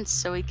our vents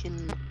so we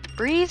can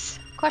breathe?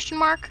 Question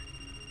mark?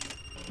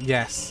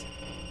 Yes.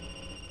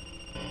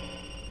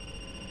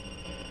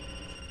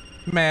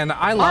 Man,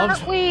 I love...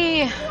 Aren't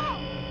we?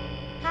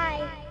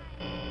 Hi.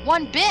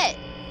 1 bit!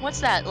 What's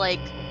that, like...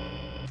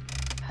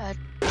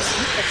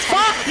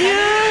 Fuck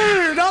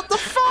you! Not the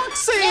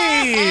Foxy!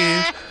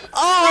 Oh,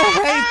 I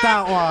hate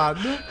that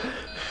one!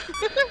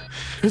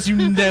 Because you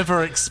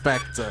never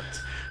expect it.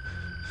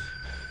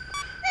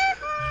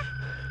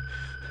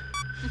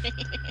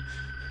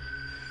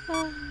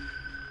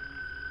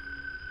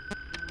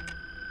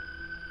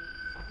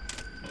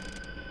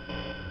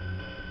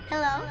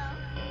 Hello.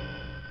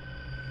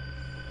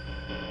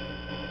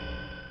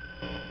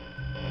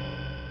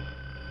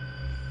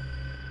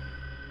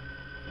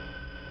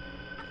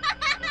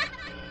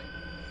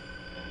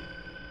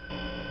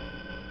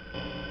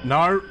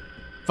 No.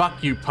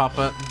 Fuck you,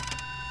 puppet.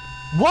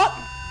 What?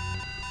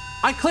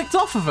 I clicked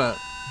off of it.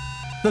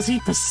 Does he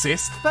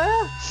persist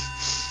there?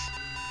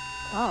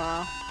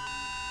 Oh.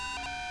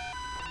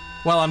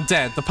 Well, I'm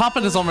dead. The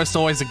puppet is almost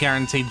always a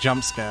guaranteed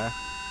jump scare.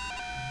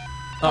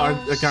 Or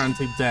a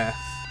guaranteed death.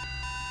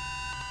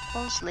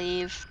 Close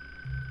leave.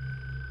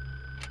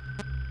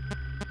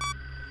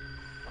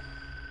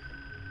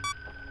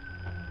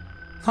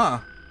 Huh.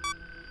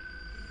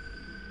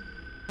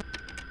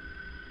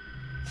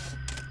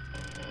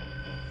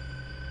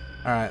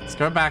 Alright, let's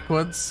go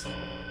backwards.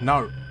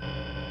 No.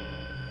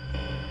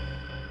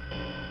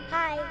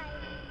 Hi.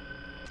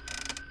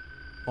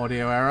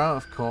 Audio error,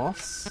 of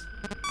course.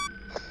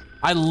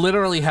 I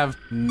literally have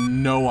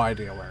no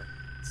idea where it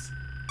is.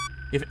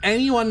 If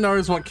anyone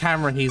knows what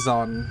camera he's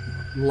on,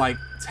 like,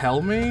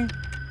 tell me.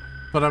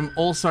 But I'm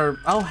also...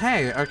 Oh,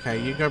 hey,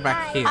 okay, you go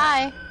back here.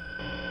 Hi.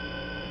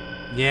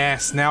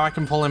 Yes, now I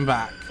can pull him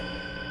back.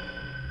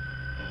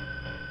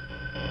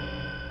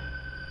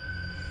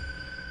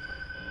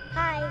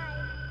 Hi.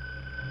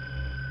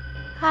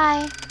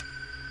 Hi.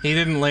 He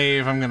didn't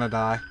leave, I'm gonna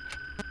die.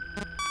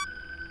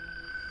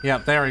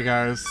 Yep, there he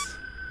goes.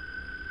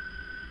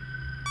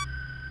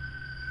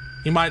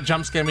 He might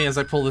jump scare me as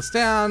I pull this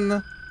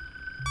down.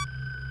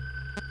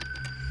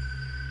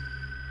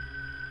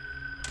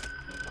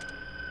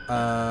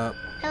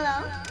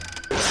 Hello?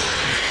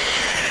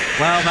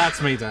 Well,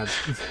 that's me dead.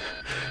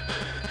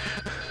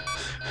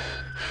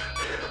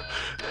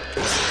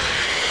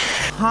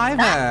 Hi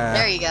there.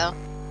 There you go.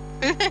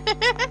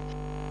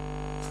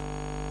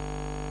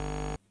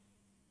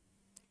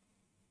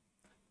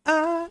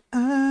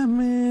 I'm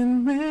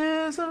in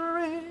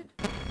misery.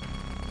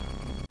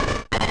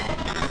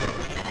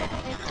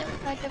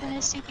 They're doing a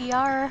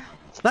CPR.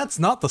 That's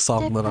not the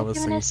song that I was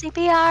Doing a singing.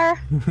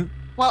 CPR.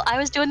 Well, I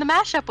was doing the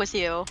mashup with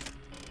you.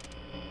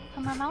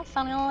 Put my mouth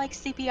on it like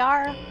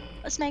CPR.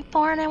 Let's make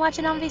porn and watch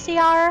it on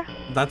VCR.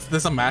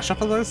 There's a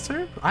mashup of those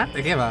two? I have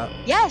to hear that.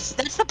 Yes,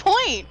 that's the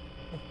point.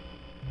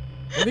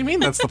 What do you mean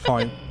that's the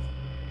point?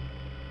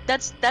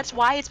 That's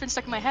why it's been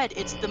stuck in my head.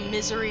 It's the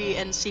Misery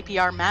and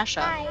CPR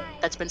mashup Hi.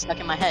 that's been stuck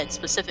in my head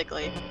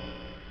specifically.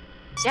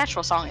 The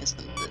actual song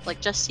isn't,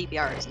 like, just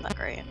CPR isn't that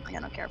great. Like, I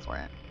don't care for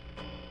it.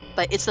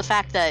 But it's the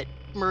fact that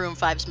Maroon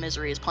 5's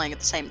Misery is playing at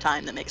the same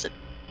time that makes it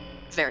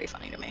very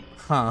funny to me.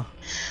 Huh.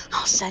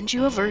 I'll send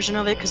you a version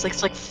of it because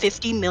it's like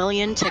 50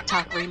 million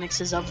TikTok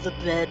remixes of the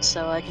bit,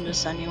 so I can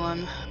just send you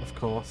one. Of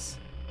course.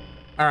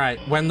 Alright,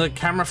 when the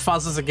camera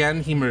fuzzes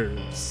again, he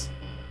moves.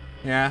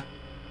 Yeah?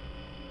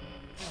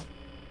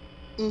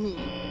 Mm-hmm.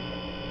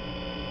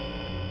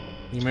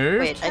 He moved?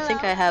 Wait, I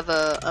think I have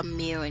a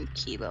Mew and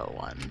Kibo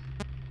one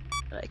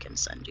that I can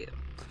send you.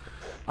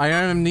 I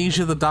own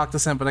Amnesia the Dark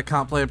Descent, but I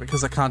can't play it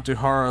because I can't do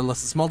horror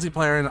unless it's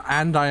multiplayer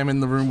and I am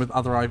in the room with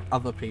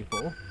other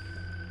people.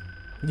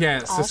 Yeah,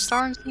 it's just...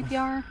 All-Star and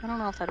CPR? I don't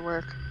know if that'd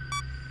work.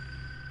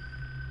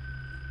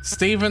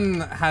 Steven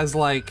has,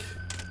 like...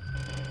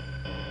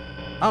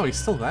 Oh, he's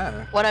still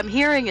there. What I'm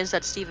hearing is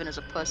that Steven is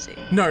a pussy.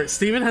 No,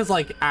 Steven has,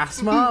 like,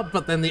 asthma,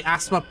 but then the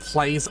asthma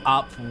plays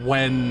up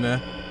when...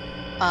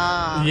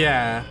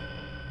 Yeah.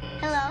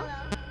 Hello?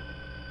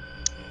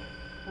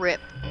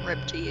 Rip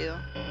to you.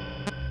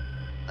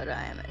 But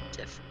I am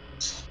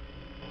different.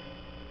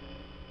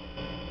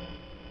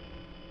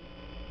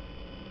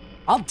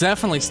 I'll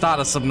definitely start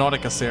a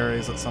Subnautica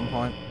series at some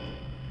point.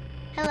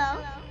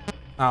 Hello?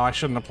 Oh, I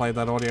shouldn't have played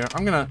that audio.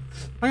 I'm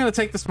gonna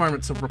take this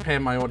moment to repair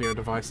my audio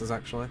devices,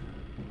 actually.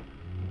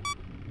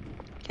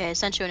 Okay, I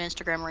sent you an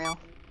Instagram reel.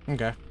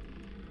 Okay.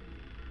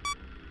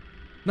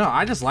 No,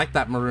 I just like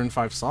that Maroon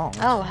 5 song.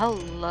 Oh,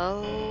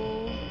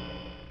 hello.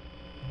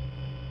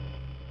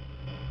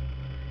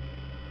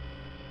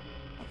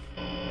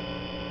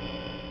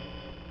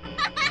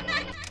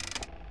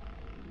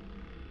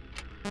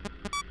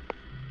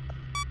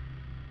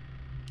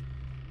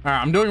 Alright,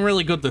 I'm doing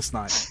really good this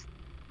night.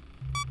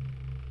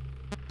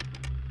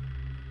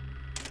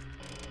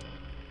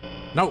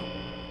 Nope.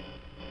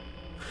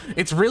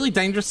 It's really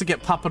dangerous to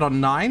get Puppet on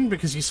 9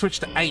 because you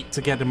switch to 8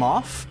 to get him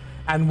off.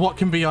 And what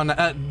can be on,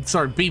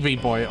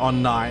 BB Boy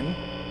on 9.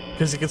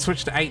 Because you can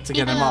switch to 8 to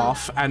get him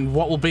off. And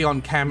what will be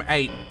on Cam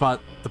 8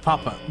 but the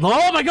Puppet.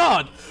 Oh my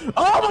god!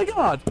 Oh my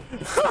god!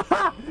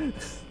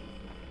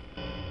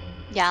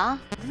 Yeah?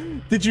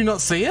 Did you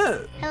not see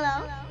it?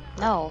 Hello?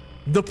 No.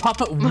 The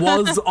Puppet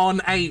was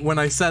on 8 when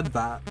I said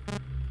that.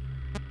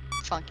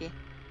 Funky.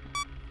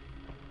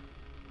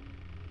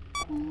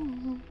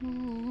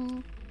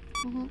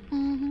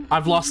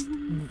 I've lost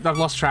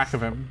track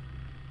of him.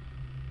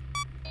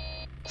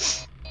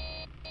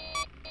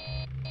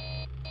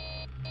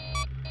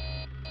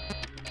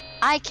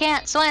 I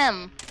can't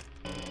swim!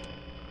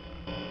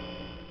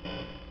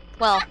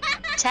 Well,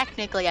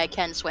 technically I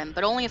can swim,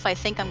 but only if I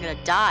think I'm gonna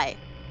die.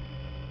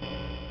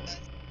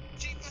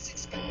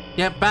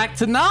 Get back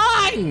to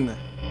 9! Did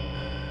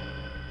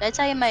I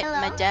tell you my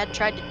Hello? dad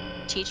tried to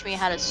teach me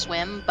how to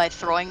swim by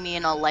throwing me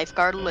in a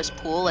lifeguardless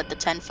pool at the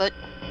 10-foot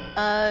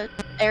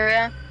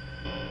area?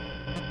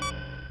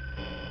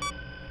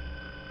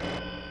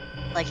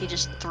 Like, he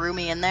just threw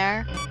me in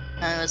there,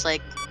 and it was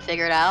like,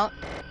 figure it out.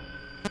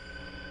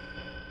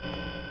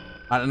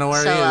 I don't know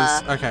where he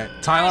is. Okay,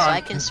 Tyler. So I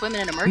can swim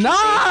in an emergency.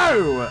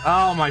 No!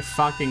 Oh my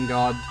fucking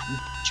god. I'm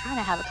trying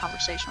to have a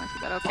conversation with you,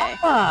 but okay.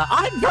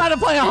 I'm trying to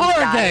play a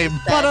horror game,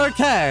 but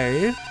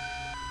okay.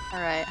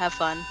 Alright, have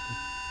fun.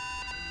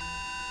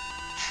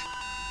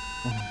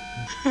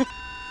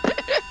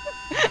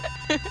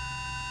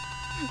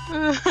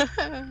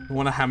 You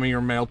want to hammer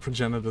your male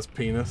progenitor's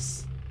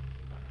penis?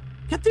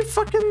 Get the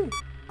fucking...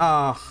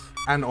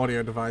 and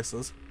audio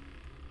devices.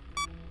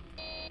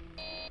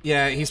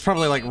 Yeah, he's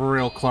probably like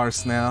real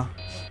close now.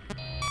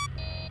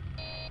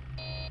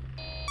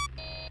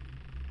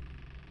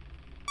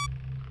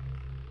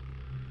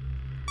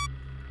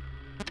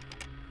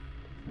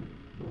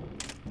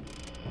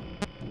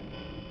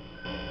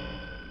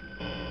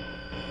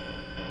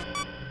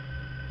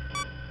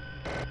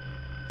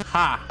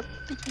 Ha!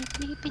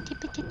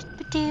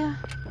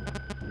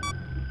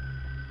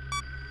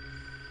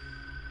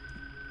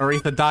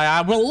 Aretha die,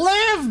 I will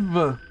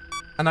live!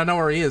 And I know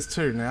where he is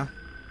too now.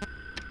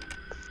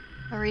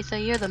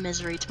 Aretha, you're the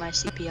misery to my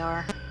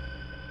CPR.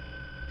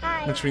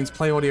 Hi. Which means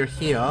play audio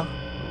here.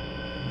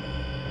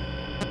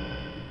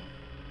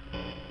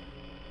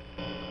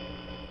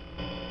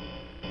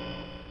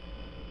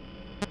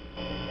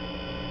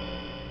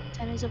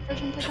 That is use a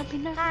version to help you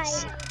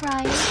notice.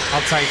 Right.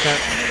 I'll take it.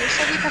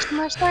 Service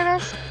customer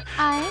service.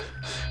 Hi.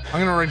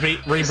 I'm gonna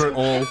reboot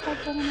all.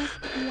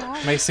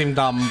 May seem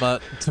dumb,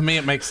 but to me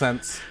it makes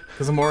sense.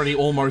 Because I'm already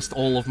almost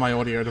all of my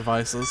audio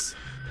devices.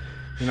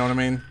 You know what I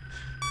mean?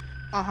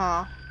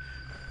 Uh-huh.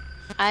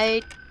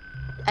 I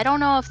don't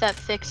know if that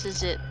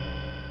fixes it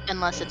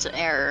unless it's an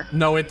error.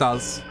 No, it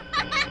does.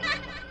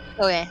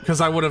 Okay.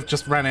 Because I would have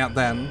just ran out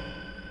then.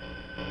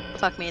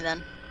 Fuck me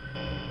then.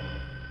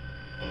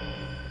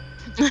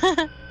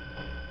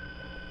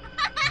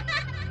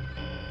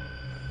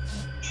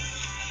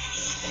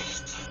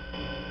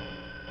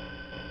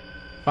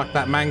 Fuck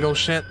that mango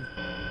shit.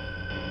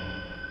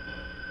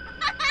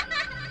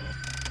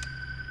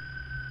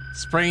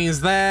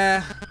 Springy's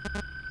there.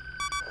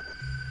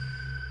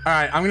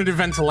 Alright, I'm gonna do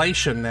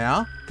ventilation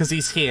now, because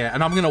he's here,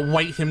 and I'm gonna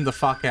wait him the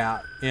fuck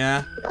out,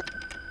 yeah?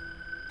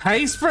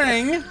 Hey,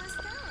 Spring!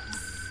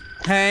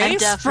 Hey, I'm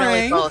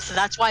definitely Spring! both.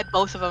 That's why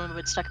both of them have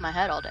been stuck in my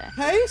head all day.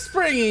 Hey,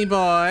 Springy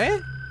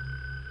boy!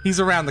 He's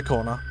around the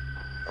corner.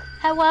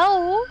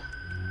 Hello.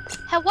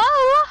 Hello.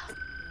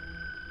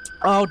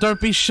 Oh, don't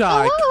be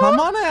shy. Hello? Come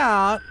on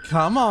out.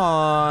 Come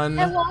on.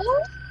 Hello.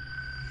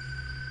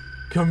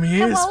 Come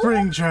here, Hello?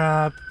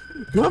 Springtrap.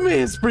 Come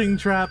here,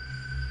 Springtrap.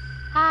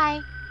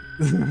 Hi.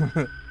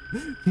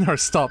 No,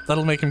 stop.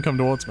 That'll make him come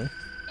towards me.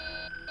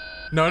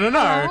 No, no, no.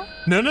 Hello?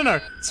 No, no, no.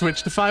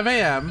 Switch to 5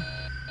 a.m.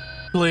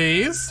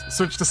 Please.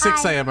 Switch to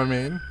 6 Hi. a.m., I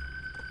mean.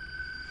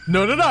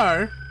 No, no,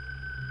 no.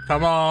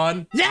 Come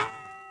on. Yeah!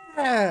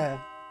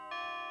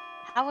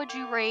 How would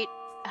you rate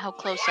how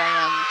close I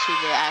am to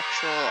the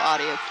actual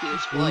audio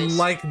cue's voice?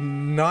 Like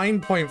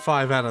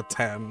 9.5 out of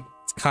 10.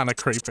 It's kind of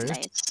creepy.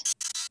 Nice.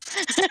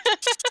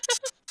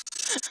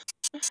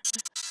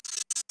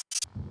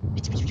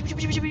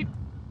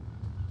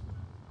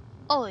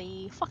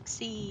 Oi,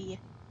 Foxy.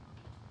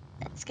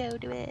 Let's go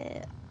do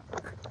it.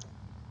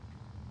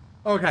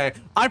 Okay,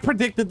 I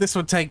predicted this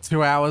would take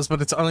 2 hours,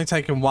 but it's only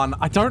taken 1.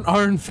 I don't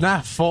own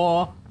FNAF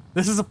 4.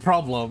 This is a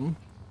problem.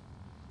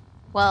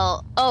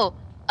 Well,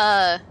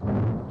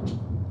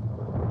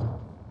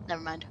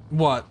 never mind.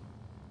 What?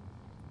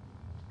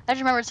 I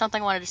just remembered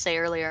something I wanted to say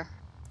earlier.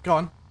 Go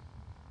on.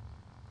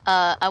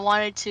 I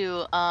wanted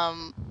to,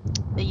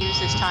 use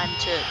this time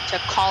to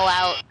call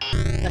out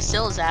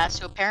Bacill's ass,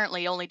 who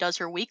apparently only does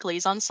her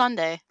weeklies on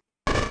Sunday.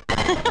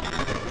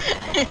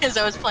 As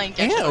I was playing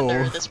Genshin with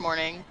her this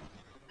morning.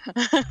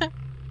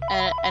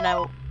 and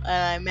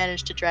I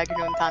managed to drag her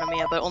to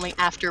Economia, but only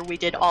after we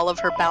did all of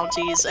her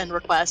bounties and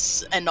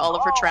requests and all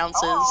of her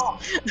trounces.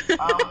 This is just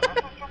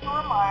a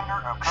reminder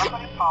of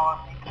company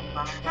policy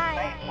concerning the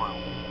safe room.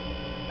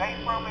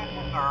 Safe room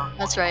is reserved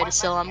That's for right, equipment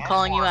Asil, I'm and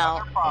calling you or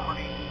out. other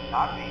property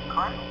not being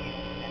currently used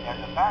and as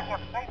a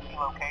backup safety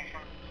location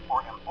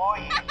for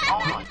employees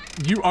only.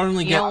 You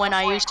only You get... know when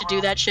I used to do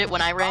that shit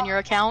when I ran your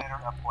account?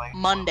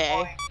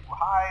 Monday.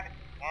 Hide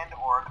and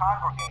or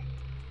congregate.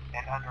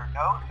 And under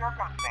no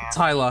circumstance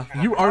Tyler, should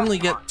a you only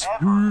get customer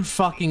 2 ever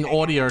fucking be taken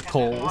audio into this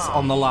calls room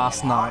on the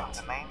last and out of night.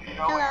 the main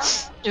show area.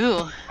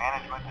 Ooh.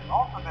 Management has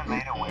also been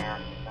made aware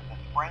that the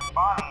Spring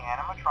Bonnie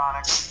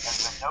animatronic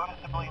has been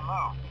noticeably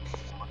moved.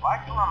 We would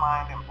like to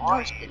remind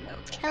employees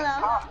that this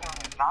costume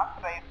is not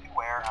safe to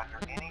wear under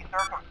any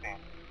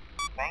circumstances.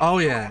 Thank Oh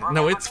you, yeah, and no,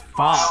 remember it's to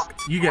smile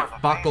fucked. You for get the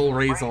fuck all face of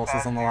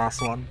resources on the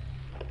last one.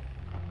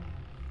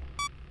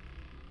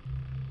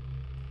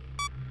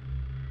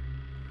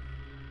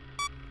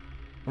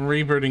 I'm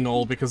rebooting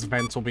all because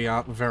Vent will be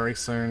out very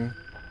soon.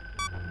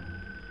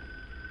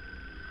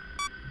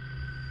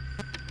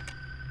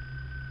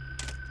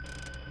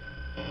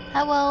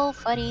 Hello,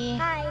 Freddy.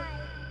 Hi.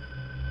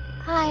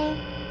 Hi.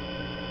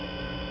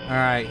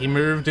 Alright, he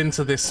moved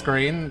into this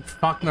screen.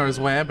 Fuck knows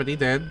where, but he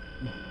did.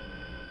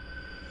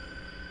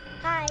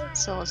 Hi.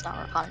 Scylla's not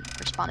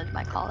responded to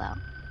my call out.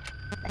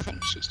 I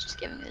think she's just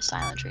giving me the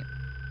silent treatment.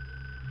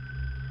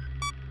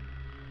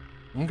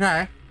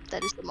 Okay.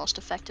 That is the most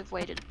effective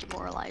way to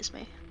demoralize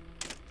me.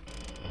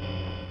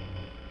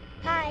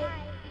 Hi.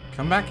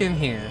 Come back in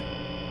here.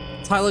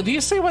 Tyler, do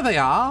you see where they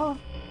are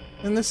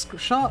in this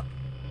shot?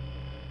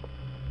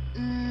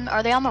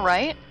 Are they on the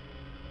right?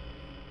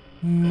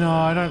 No,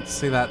 I don't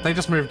see that. They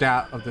just moved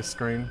out of this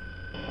screen.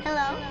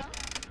 Hello.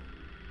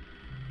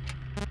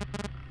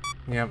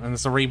 Yep, and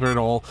it's a reboot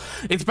all.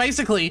 It's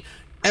basically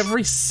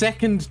every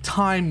second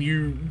time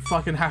you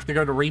fucking have to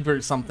go to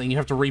reboot something, you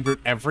have to reboot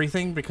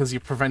everything because you're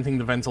preventing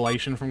the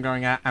ventilation from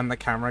going out and the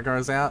camera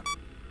goes out.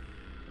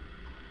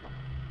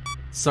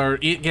 So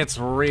it gets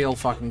real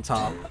fucking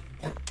tough.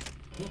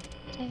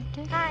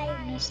 Hi.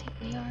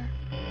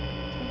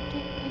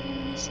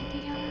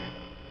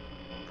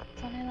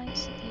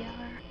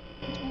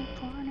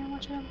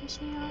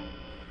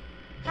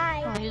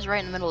 Hi. Oh, he's right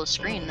in the middle of the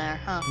screen there,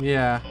 huh?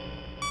 Yeah.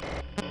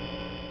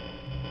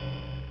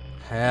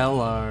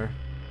 Hello.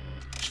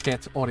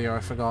 Shit, audio, I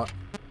forgot.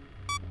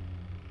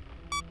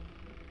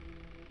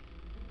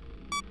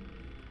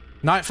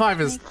 Night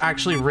 5 is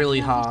actually really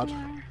hard.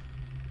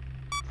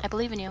 I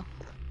believe in you.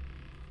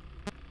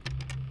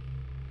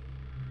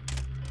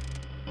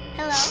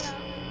 Hello.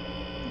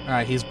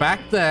 Alright, he's back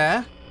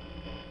there.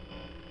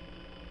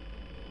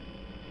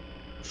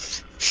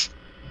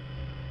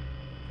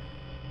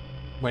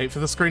 Wait for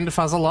the screen to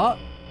fuzz a lot.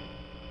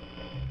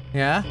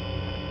 Yeah?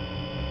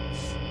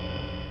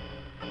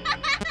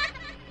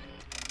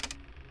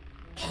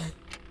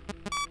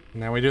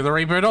 Now we do the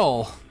reboot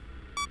all.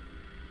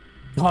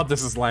 God,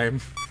 this is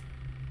lame.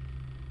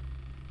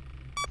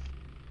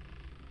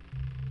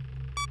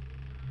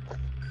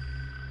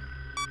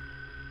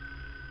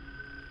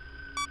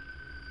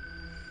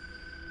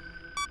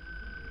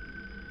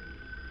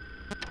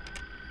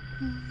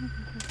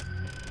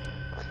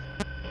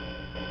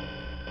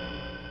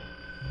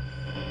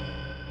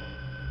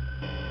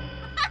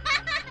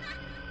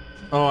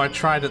 Oh, I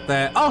tried it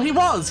there. Oh, he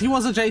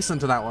was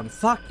adjacent to that one.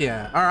 Fuck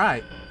yeah. All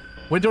right.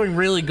 We're doing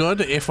really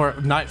good if we're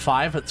at night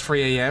 5 at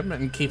 3 AM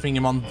and keeping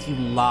him on the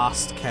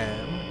last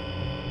cam.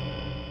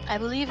 I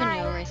believe in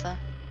you, Aretha.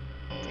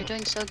 You're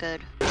doing so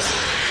good.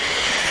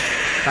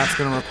 That's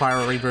gonna require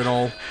a reboot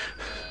all.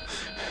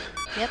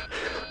 Yep.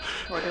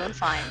 We're doing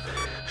fine.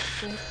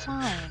 Doing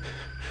fine.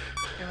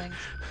 Doing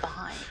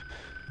fine.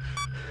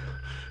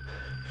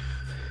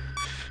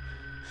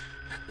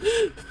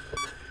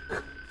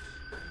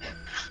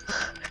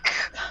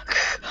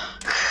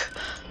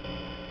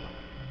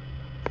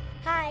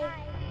 Hi.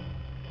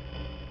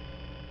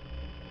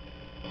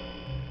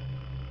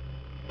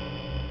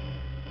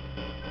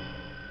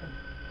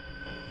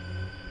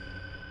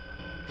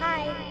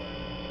 Hi.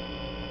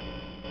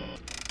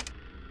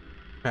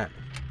 Okay.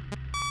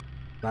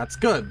 That's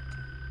good.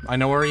 I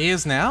know where he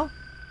is now.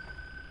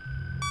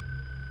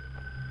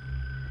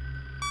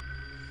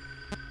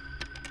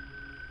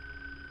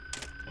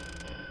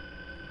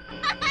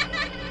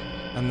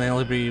 And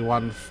there'll be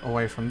one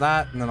away from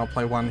that, and then I'll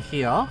play one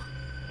here.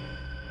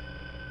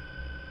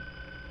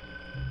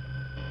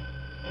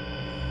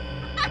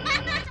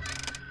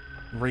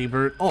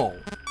 Reboot all.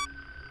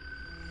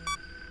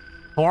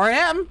 4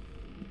 AM.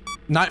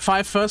 Night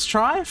 5 first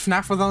try.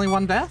 FNAF with only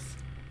 1 death.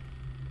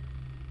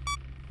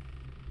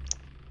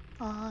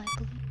 Oh, I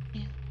believe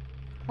you.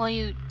 Well,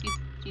 you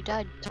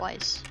died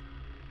twice.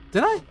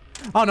 Did I?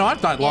 Oh no,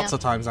 I've died lots Yeah.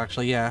 of times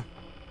actually. Yeah.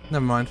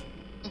 Never mind.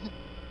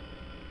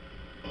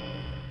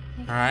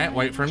 All right,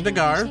 wait for him to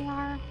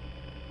go.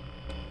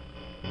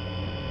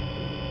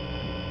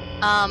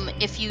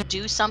 If you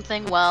do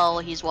something while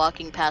he's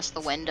walking past the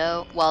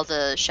window, while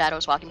the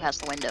shadow's walking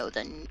past the window,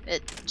 then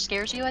it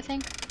scares you, I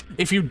think.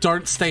 If you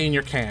don't stay in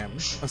your cam,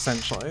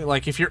 essentially,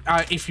 like if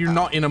you're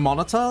not in a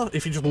monitor,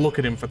 if you just look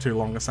at him for too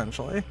long,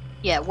 essentially.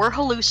 Yeah, we're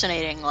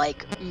hallucinating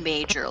like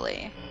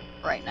majorly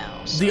right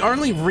now. So The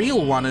only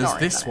real one is Don't worry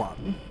this about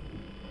one.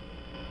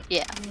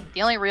 yeah,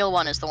 the only real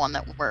one is the one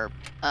that we're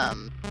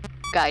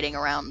guiding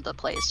around the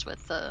place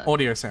with the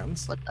Audio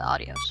sounds. with the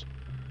audios,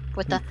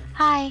 with the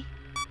hi.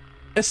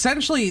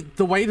 Essentially,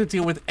 the way to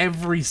deal with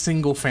every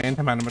single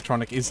Phantom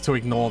animatronic is to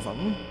ignore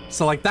them.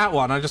 So like that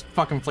one, I just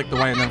fucking flicked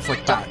away and then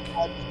flicked back.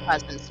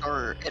 Presence,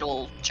 or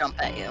it'll jump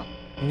at you,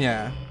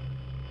 Yeah.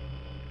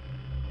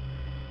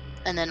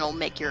 and then it'll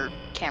make your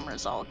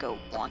cameras all go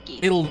wonky.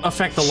 It'll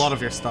affect a lot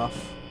of your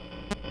stuff.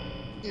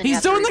 And then you He's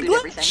have to doing the reboot glitch!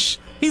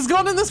 everything. He's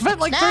gone in this vent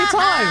like 3 Nah.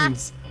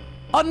 times!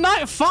 On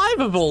night 5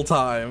 of all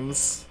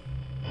times!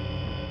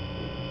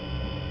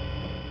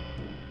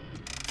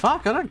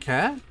 Fuck, I don't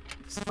care.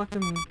 Just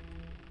fucking...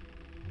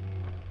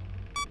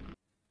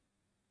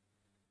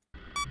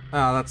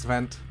 Oh, that's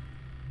vent.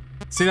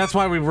 See, that's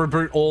why we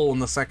reboot all in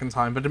the second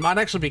time, but it might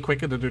actually be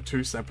quicker to do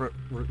 2 separate,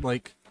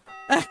 like...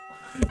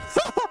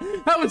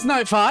 That was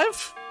night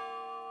 5!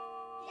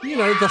 You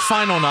know, the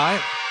final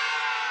night.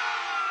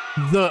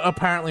 The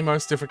apparently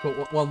most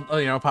difficult, well,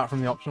 you know, apart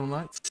from the optional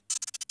nights.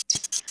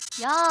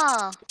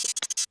 Yeah,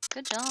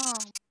 good job.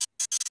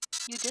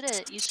 You did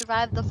it. You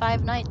survived the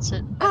 5 nights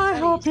at I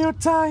hope Freddy's. you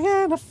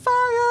die in a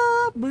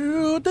fire.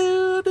 Boo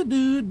doo doo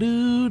doo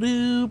doo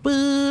doo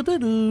boo doo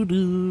doo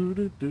doo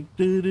doo doo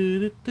doo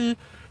doo doo.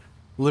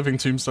 Living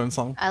Tombstone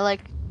song. I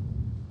like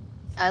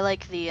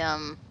the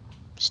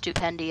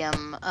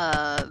Stupendium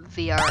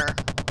VR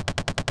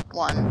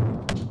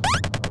one.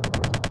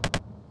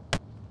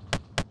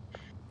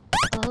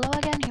 Hello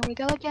again, here we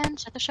go again,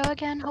 start the show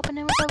again, hoping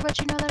it was over, but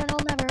you know that it'll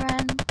never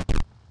end.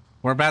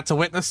 We're about to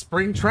witness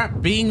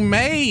Springtrap being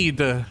made.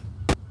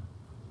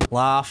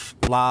 Laugh,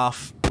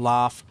 laugh,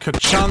 laugh.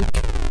 Ka-chunk.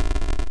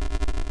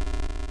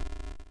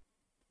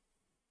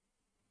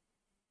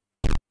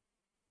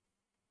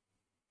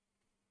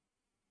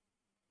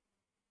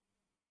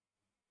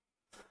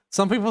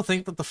 Some people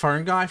think that the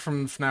phone guy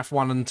from FNAF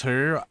 1 and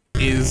 2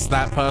 is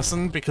that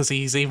person because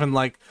he's even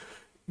like,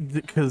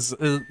 because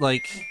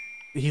like,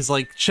 he's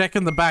like, check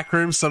in the back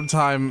room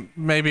sometime,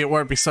 maybe it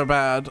won't be so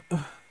bad.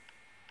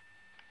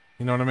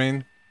 You know what I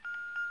mean?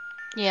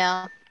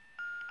 Yeah.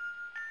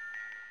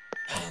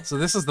 So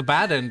this is the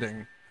bad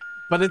ending.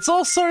 But it's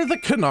also the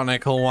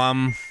canonical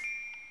one.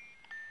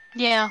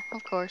 Yeah,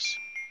 of course.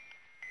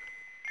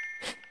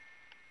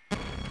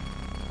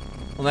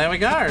 Well, there we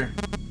go.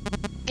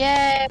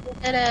 Yay, we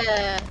did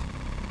it!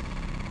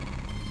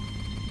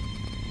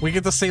 We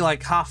get to see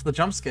like half the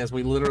jump scares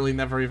we literally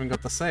never even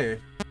got to see.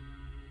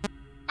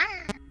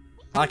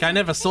 Like I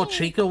never saw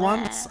Chica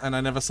once. once, and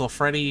I never saw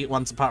Freddy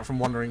once apart from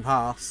wandering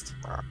past.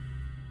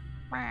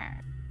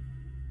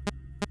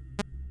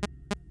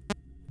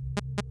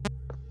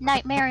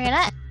 Night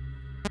Marionette.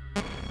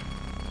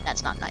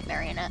 That's not Night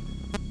Marionette.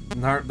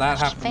 No, that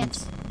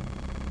happens.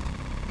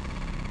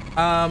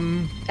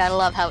 Gotta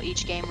love how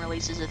each game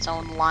releases its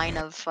own line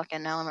of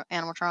fucking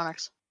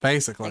animatronics.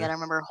 Basically. I gotta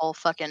remember a whole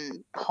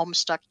fucking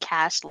Homestuck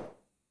cast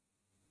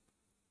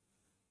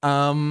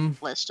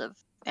list of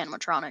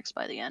animatronics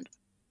by the end.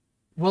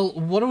 Well,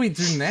 what do we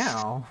do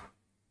now?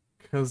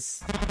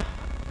 Because,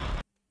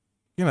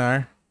 you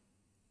know.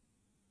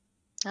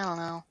 I don't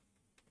know.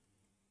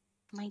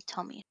 My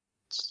tummy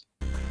hurts.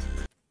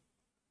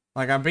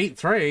 Like, I beat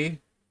 3.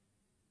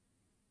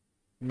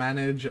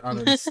 Manage,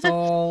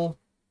 uninstall.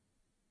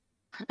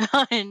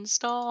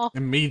 Uninstall.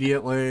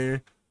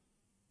 Immediately.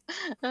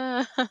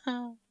 I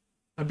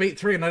beat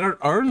 3 and I don't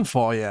earn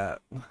 4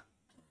 yet.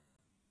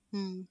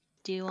 Do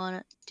you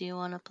wanna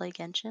play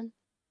Genshin?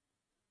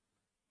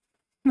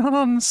 Not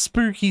on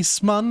Spooky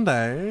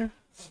Monday.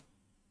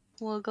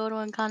 We'll go to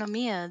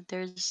Economia.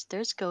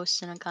 There's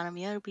ghosts in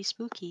Economia. It'll be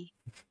spooky.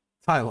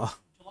 Tyler.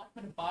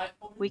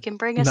 We can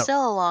bring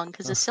Asil along,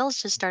 because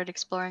Asil's just started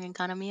exploring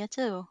Economia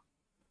too.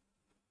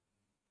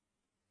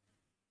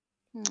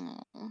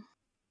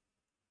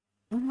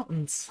 Not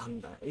on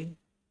Sunday.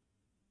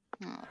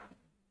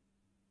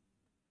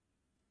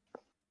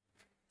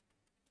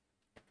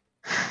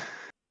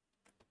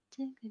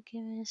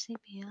 Giving a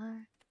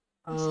CPR.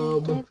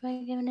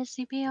 Giving a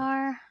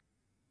CPR.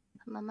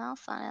 Put my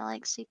mouth on it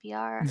like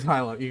CPR.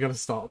 Tyler, you gotta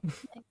stop.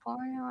 Like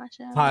porn, watch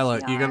it on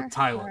Tyler,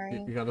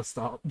 CPR. you gotta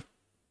stop.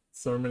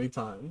 So many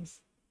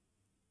times.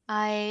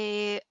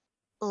 I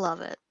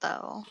love it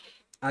though.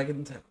 I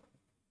can tell.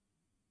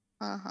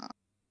 Mm-hmm,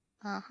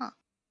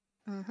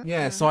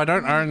 Yeah, so I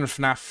don't own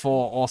FNAF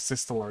 4 or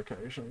Sister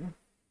Location.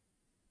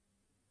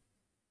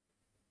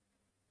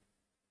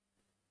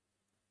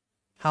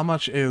 How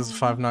much is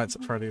Five Nights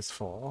at Freddy's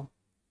 4?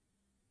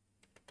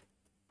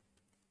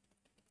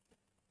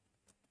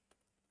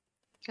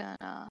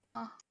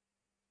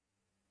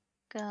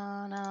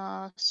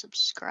 Gonna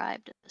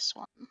subscribe to this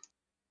one.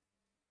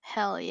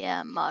 Hell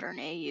yeah, modern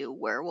AU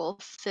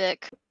werewolf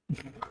thick.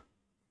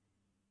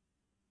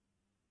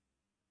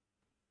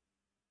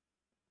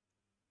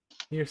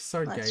 You're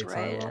so gay, Let's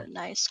write Tyler. a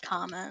nice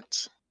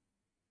comment.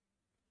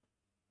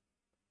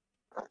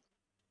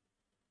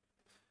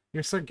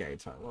 You're so gay,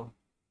 Tyler.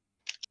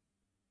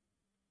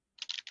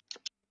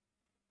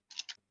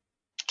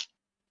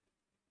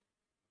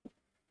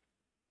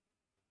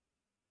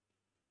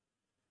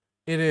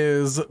 It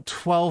is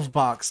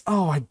 $12.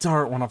 Oh, I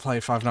don't want to play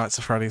Five Nights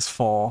at Freddy's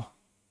 4.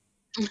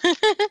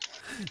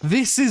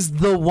 This is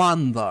the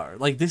one, though.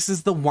 Like, this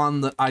is the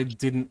one that I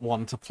didn't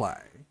want to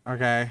play.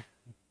 Okay?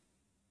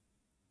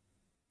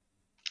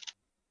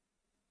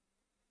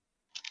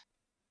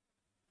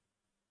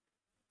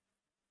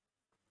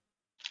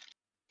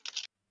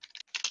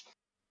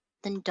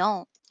 Then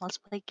don't. Let's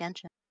play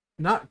Genshin.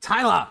 No,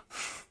 Tyler!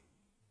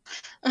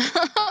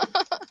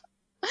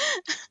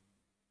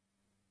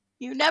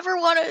 You never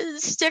want to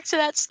stick to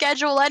that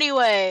schedule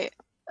anyway.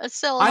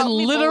 So I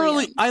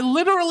literally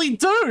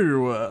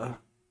do!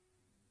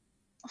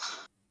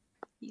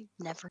 You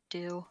never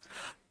do.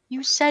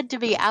 You said to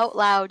me out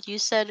loud, you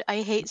said,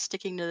 I hate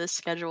sticking to this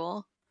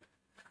schedule.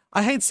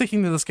 I hate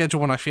sticking to the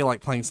schedule when I feel like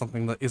playing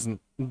something that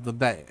isn't the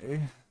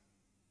day.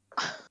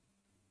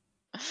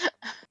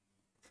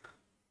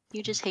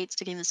 You just hate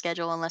sticking to the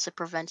schedule unless it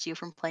prevents you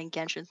from playing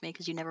Genshin with me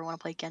because you never want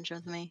to play Genshin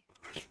with me.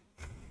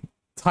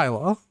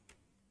 Tyler?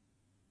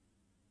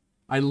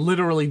 I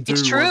literally do.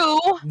 It's true!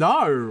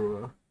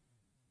 No!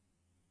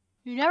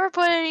 You never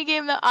put any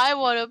game that I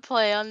want to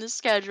play on the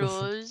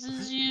schedule. This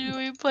is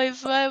usually we play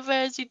Final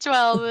Fantasy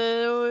 12.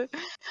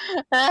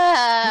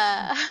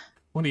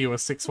 What are you, a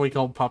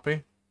 6-week-old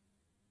puppy?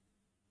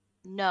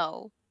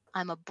 No,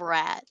 I'm a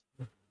brat.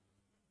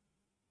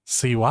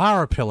 So you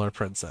are a pillar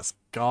princess.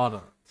 Got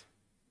it.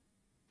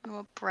 I'm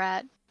a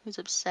brat who's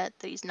upset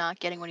that he's not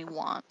getting what he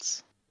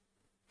wants.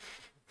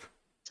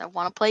 So I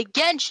want to play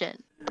Genshin.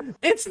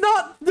 It's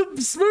not the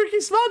Spooky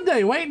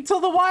Monday. Wait until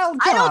the wild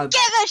card. I don't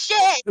give a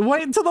shit.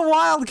 Wait until the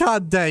wild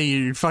card day,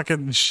 you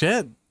fucking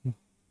shit.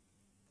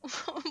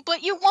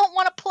 But you won't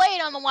want to play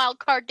it on the wild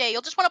card day.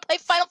 You'll just want to play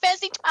Final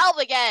Fantasy 12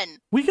 again.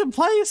 We can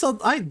play so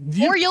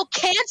Or you'll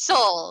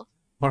cancel.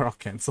 Or I'll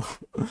cancel.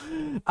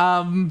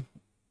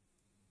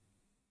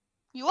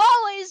 You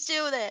always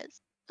do this.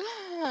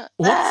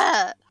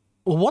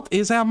 What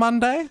is our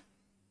Monday?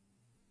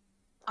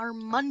 Our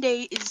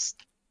Monday is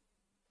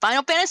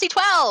Final Fantasy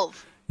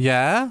 12.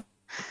 Yeah?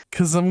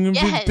 Because I'm going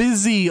to be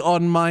busy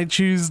on my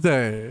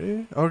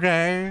Tuesday.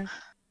 Okay?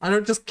 I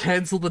don't just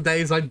cancel the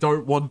days I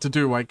don't want to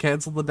do. I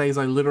cancel the days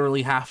I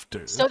literally have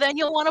to. So then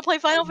you'll want to play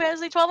Final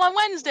Fantasy 12 on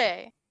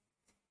Wednesday.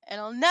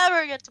 And I'll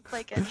never get to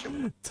play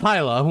Genshin.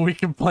 Tyler, we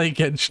can play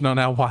Genshin on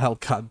our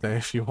wildcard day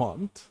if you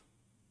want.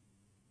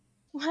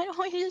 Why don't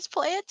we just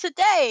play it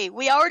today?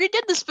 We already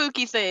did the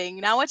spooky thing.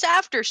 Now it's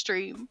after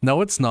stream. No,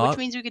 it's not. Which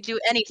means we could do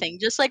anything,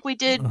 just like we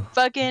did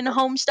fucking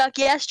Homestuck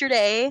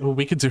yesterday. Well,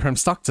 we could do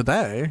Homestuck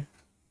today.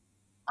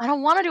 I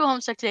don't want to do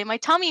Homestuck today. My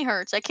tummy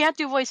hurts. I can't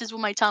do voices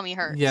when my tummy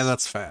hurts. Yeah,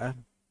 that's fair.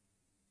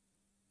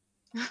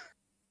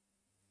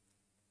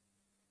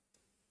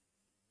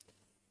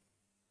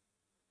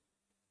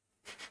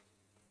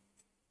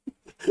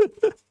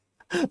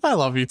 I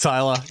love you,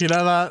 Tyler. You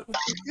know that?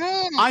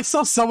 I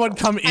saw someone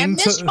come into... I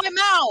missed my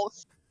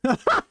mouth!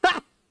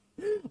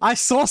 I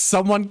saw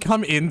someone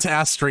come into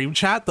our stream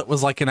chat that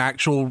was like an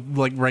actual,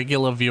 like,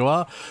 regular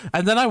viewer,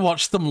 and then I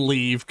watched them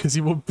leave because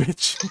you were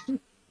bitching.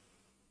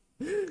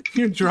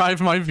 You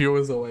drive my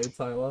viewers away,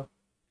 Tyler.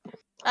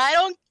 I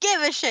don't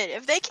give a shit.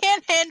 If they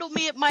can't handle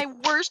me at my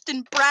worst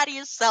and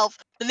brattiest self,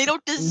 then they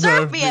don't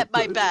deserve me at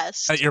my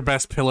best. At your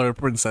best pillow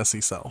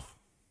princessy self.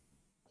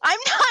 I'm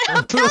not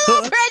a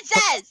pillow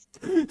princess!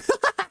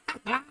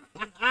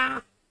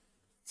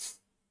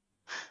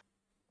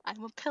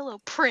 I'm a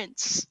pillow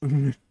prince.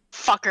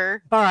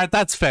 Fucker. Alright,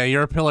 that's fair.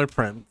 You're a pillow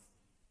prince.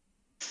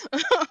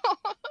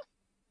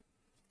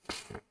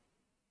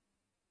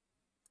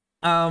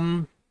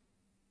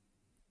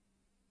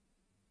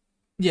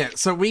 Yeah,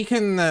 so we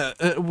can,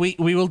 we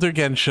will do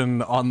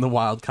Genshin on the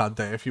wildcard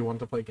day if you want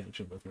to play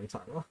Genshin with me,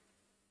 Tyler.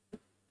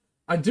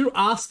 I do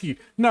ask you,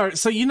 no,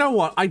 so you know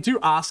what, I do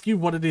ask you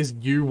what it is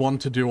you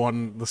want to do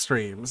on the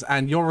streams,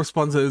 and your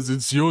response is,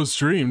 it's your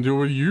stream, do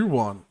what you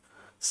want.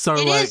 So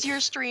it like, is your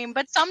stream,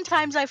 but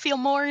sometimes I feel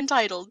more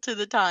entitled to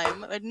the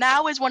time. And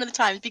now is one of the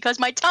times because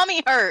my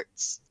tummy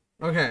hurts.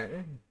 Okay.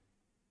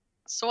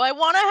 So I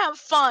want to have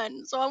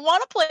fun. So I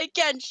want to play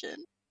Genshin.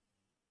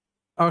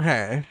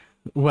 Okay.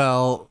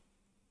 Well,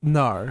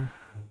 no.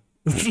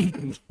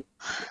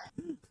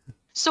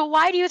 So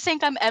why do you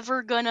think I'm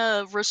ever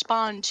gonna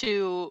respond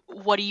to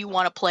what do you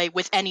want to play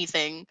with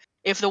anything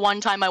if the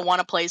one time I want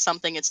to play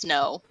something it's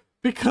no?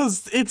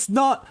 Because it's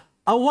not...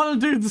 I want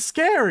to do the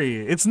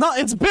scary. It's not...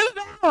 It's been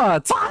an hour!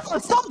 Tyler,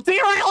 stop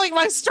derailing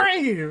my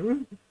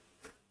stream!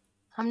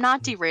 I'm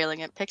not derailing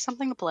it. Pick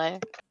something to play.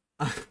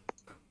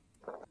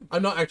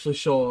 I'm not actually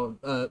sure.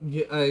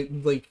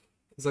 Like,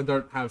 because I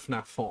don't have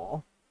FNAF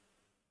 4.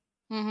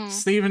 Mm-hmm.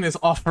 Steven is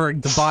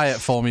offering to buy it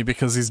for me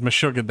because he's my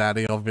sugar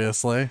daddy,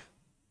 obviously.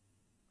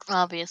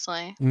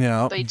 Obviously.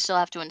 Yeah. But you'd still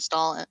have to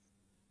install it.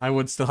 I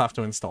would still have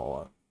to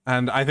install it.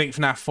 And I think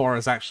FNAF 4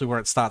 is actually where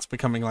it starts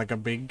becoming like a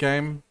big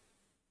game.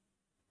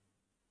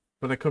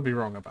 But I could be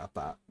wrong about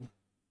that.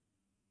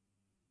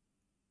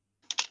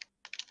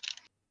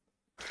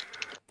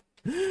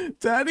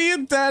 Daddy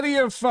and Daddy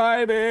are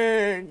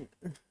fighting!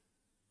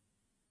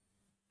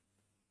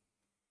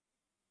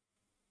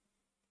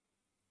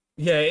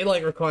 Yeah, it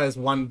like requires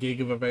 1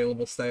 gig of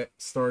available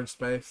storage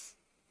space.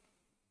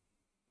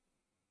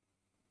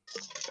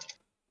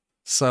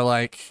 So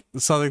like,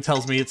 something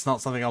tells me it's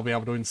not something I'll be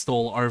able to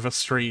install over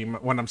stream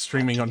when I'm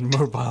streaming on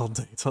mobile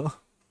data.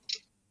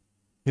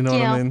 You know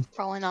what I mean?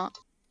 Probably not.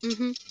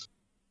 Mm-hmm.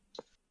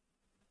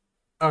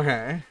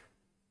 Okay.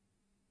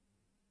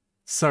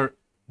 So,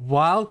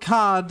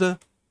 wildcard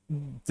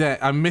day.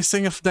 I'm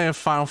missing a day of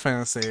Final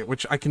Fantasy,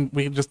 which we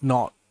can just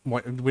not.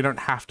 We don't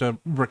have to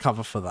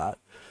recover for that.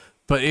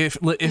 But if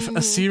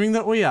assuming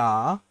that we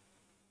are,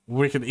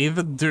 we could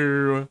either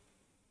do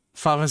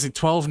Final Fantasy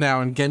 12 now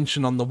and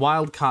Genshin on the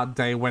wildcard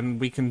day when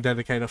we can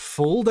dedicate a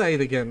full day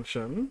to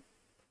Genshin.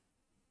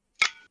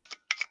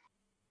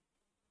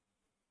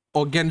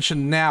 Or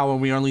Genshin now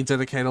when we only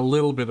dedicate a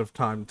little bit of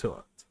time to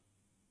it.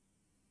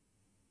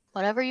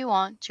 Whatever you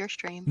want. It's your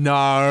stream.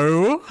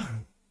 No.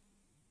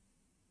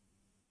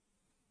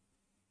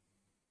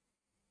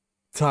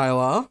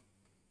 Tyler.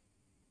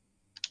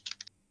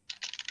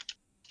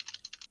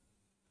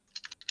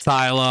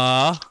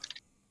 Tyler.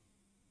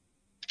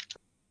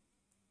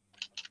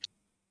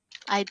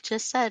 I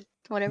just said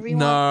whatever you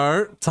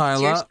want. No,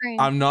 Tyler.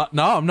 I'm not.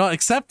 No, I'm not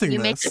accepting You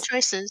this. make the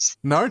choices.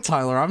 No,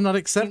 Tyler, I'm not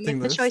accepting You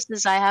make this. the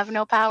choices. I have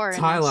no power.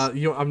 Tyler,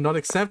 I'm not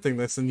accepting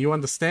this, and you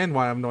understand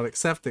why I'm not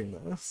accepting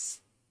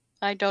this.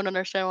 I don't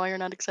understand why you're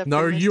not accepting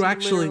No, this. you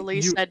actually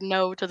literally said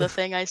no to the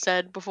thing I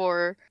said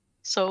before.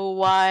 So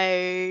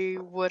why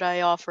would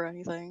I offer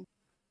anything?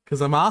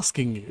 Because I'm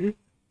asking you,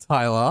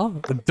 Tyler,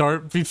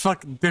 don't be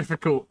fucking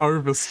difficult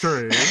over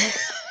stream.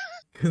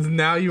 Because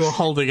now you are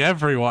holding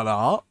everyone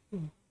up.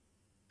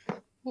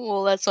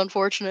 Well, that's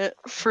unfortunate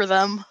for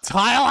them.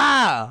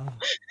 Tyler!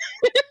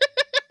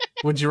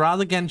 Would you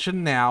rather Genshin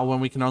now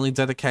when we can only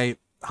dedicate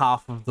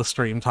half of the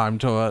stream time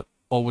to it,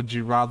 or would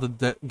you rather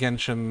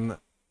Genshin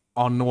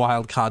on the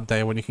wildcard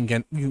day when you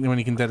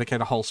can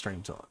dedicate a whole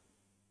stream to it?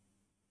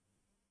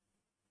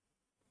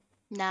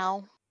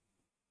 Now.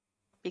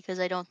 Because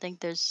I don't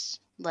think there's,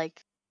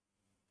 like...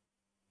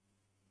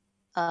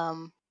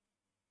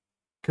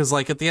 Because,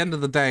 like, at the end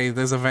of the day,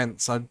 there's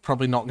events. I'm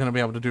probably not going to be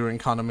able to do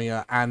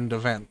Economia and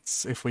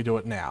events if we do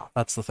it now.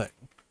 That's the thing.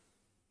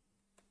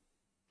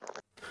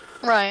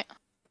 Right.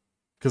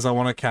 Because I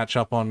want to catch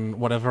up on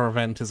whatever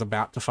event is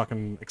about to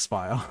fucking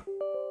expire.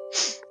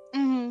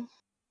 Mm-hmm.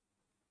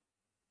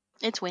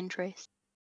 It's Wind Trace.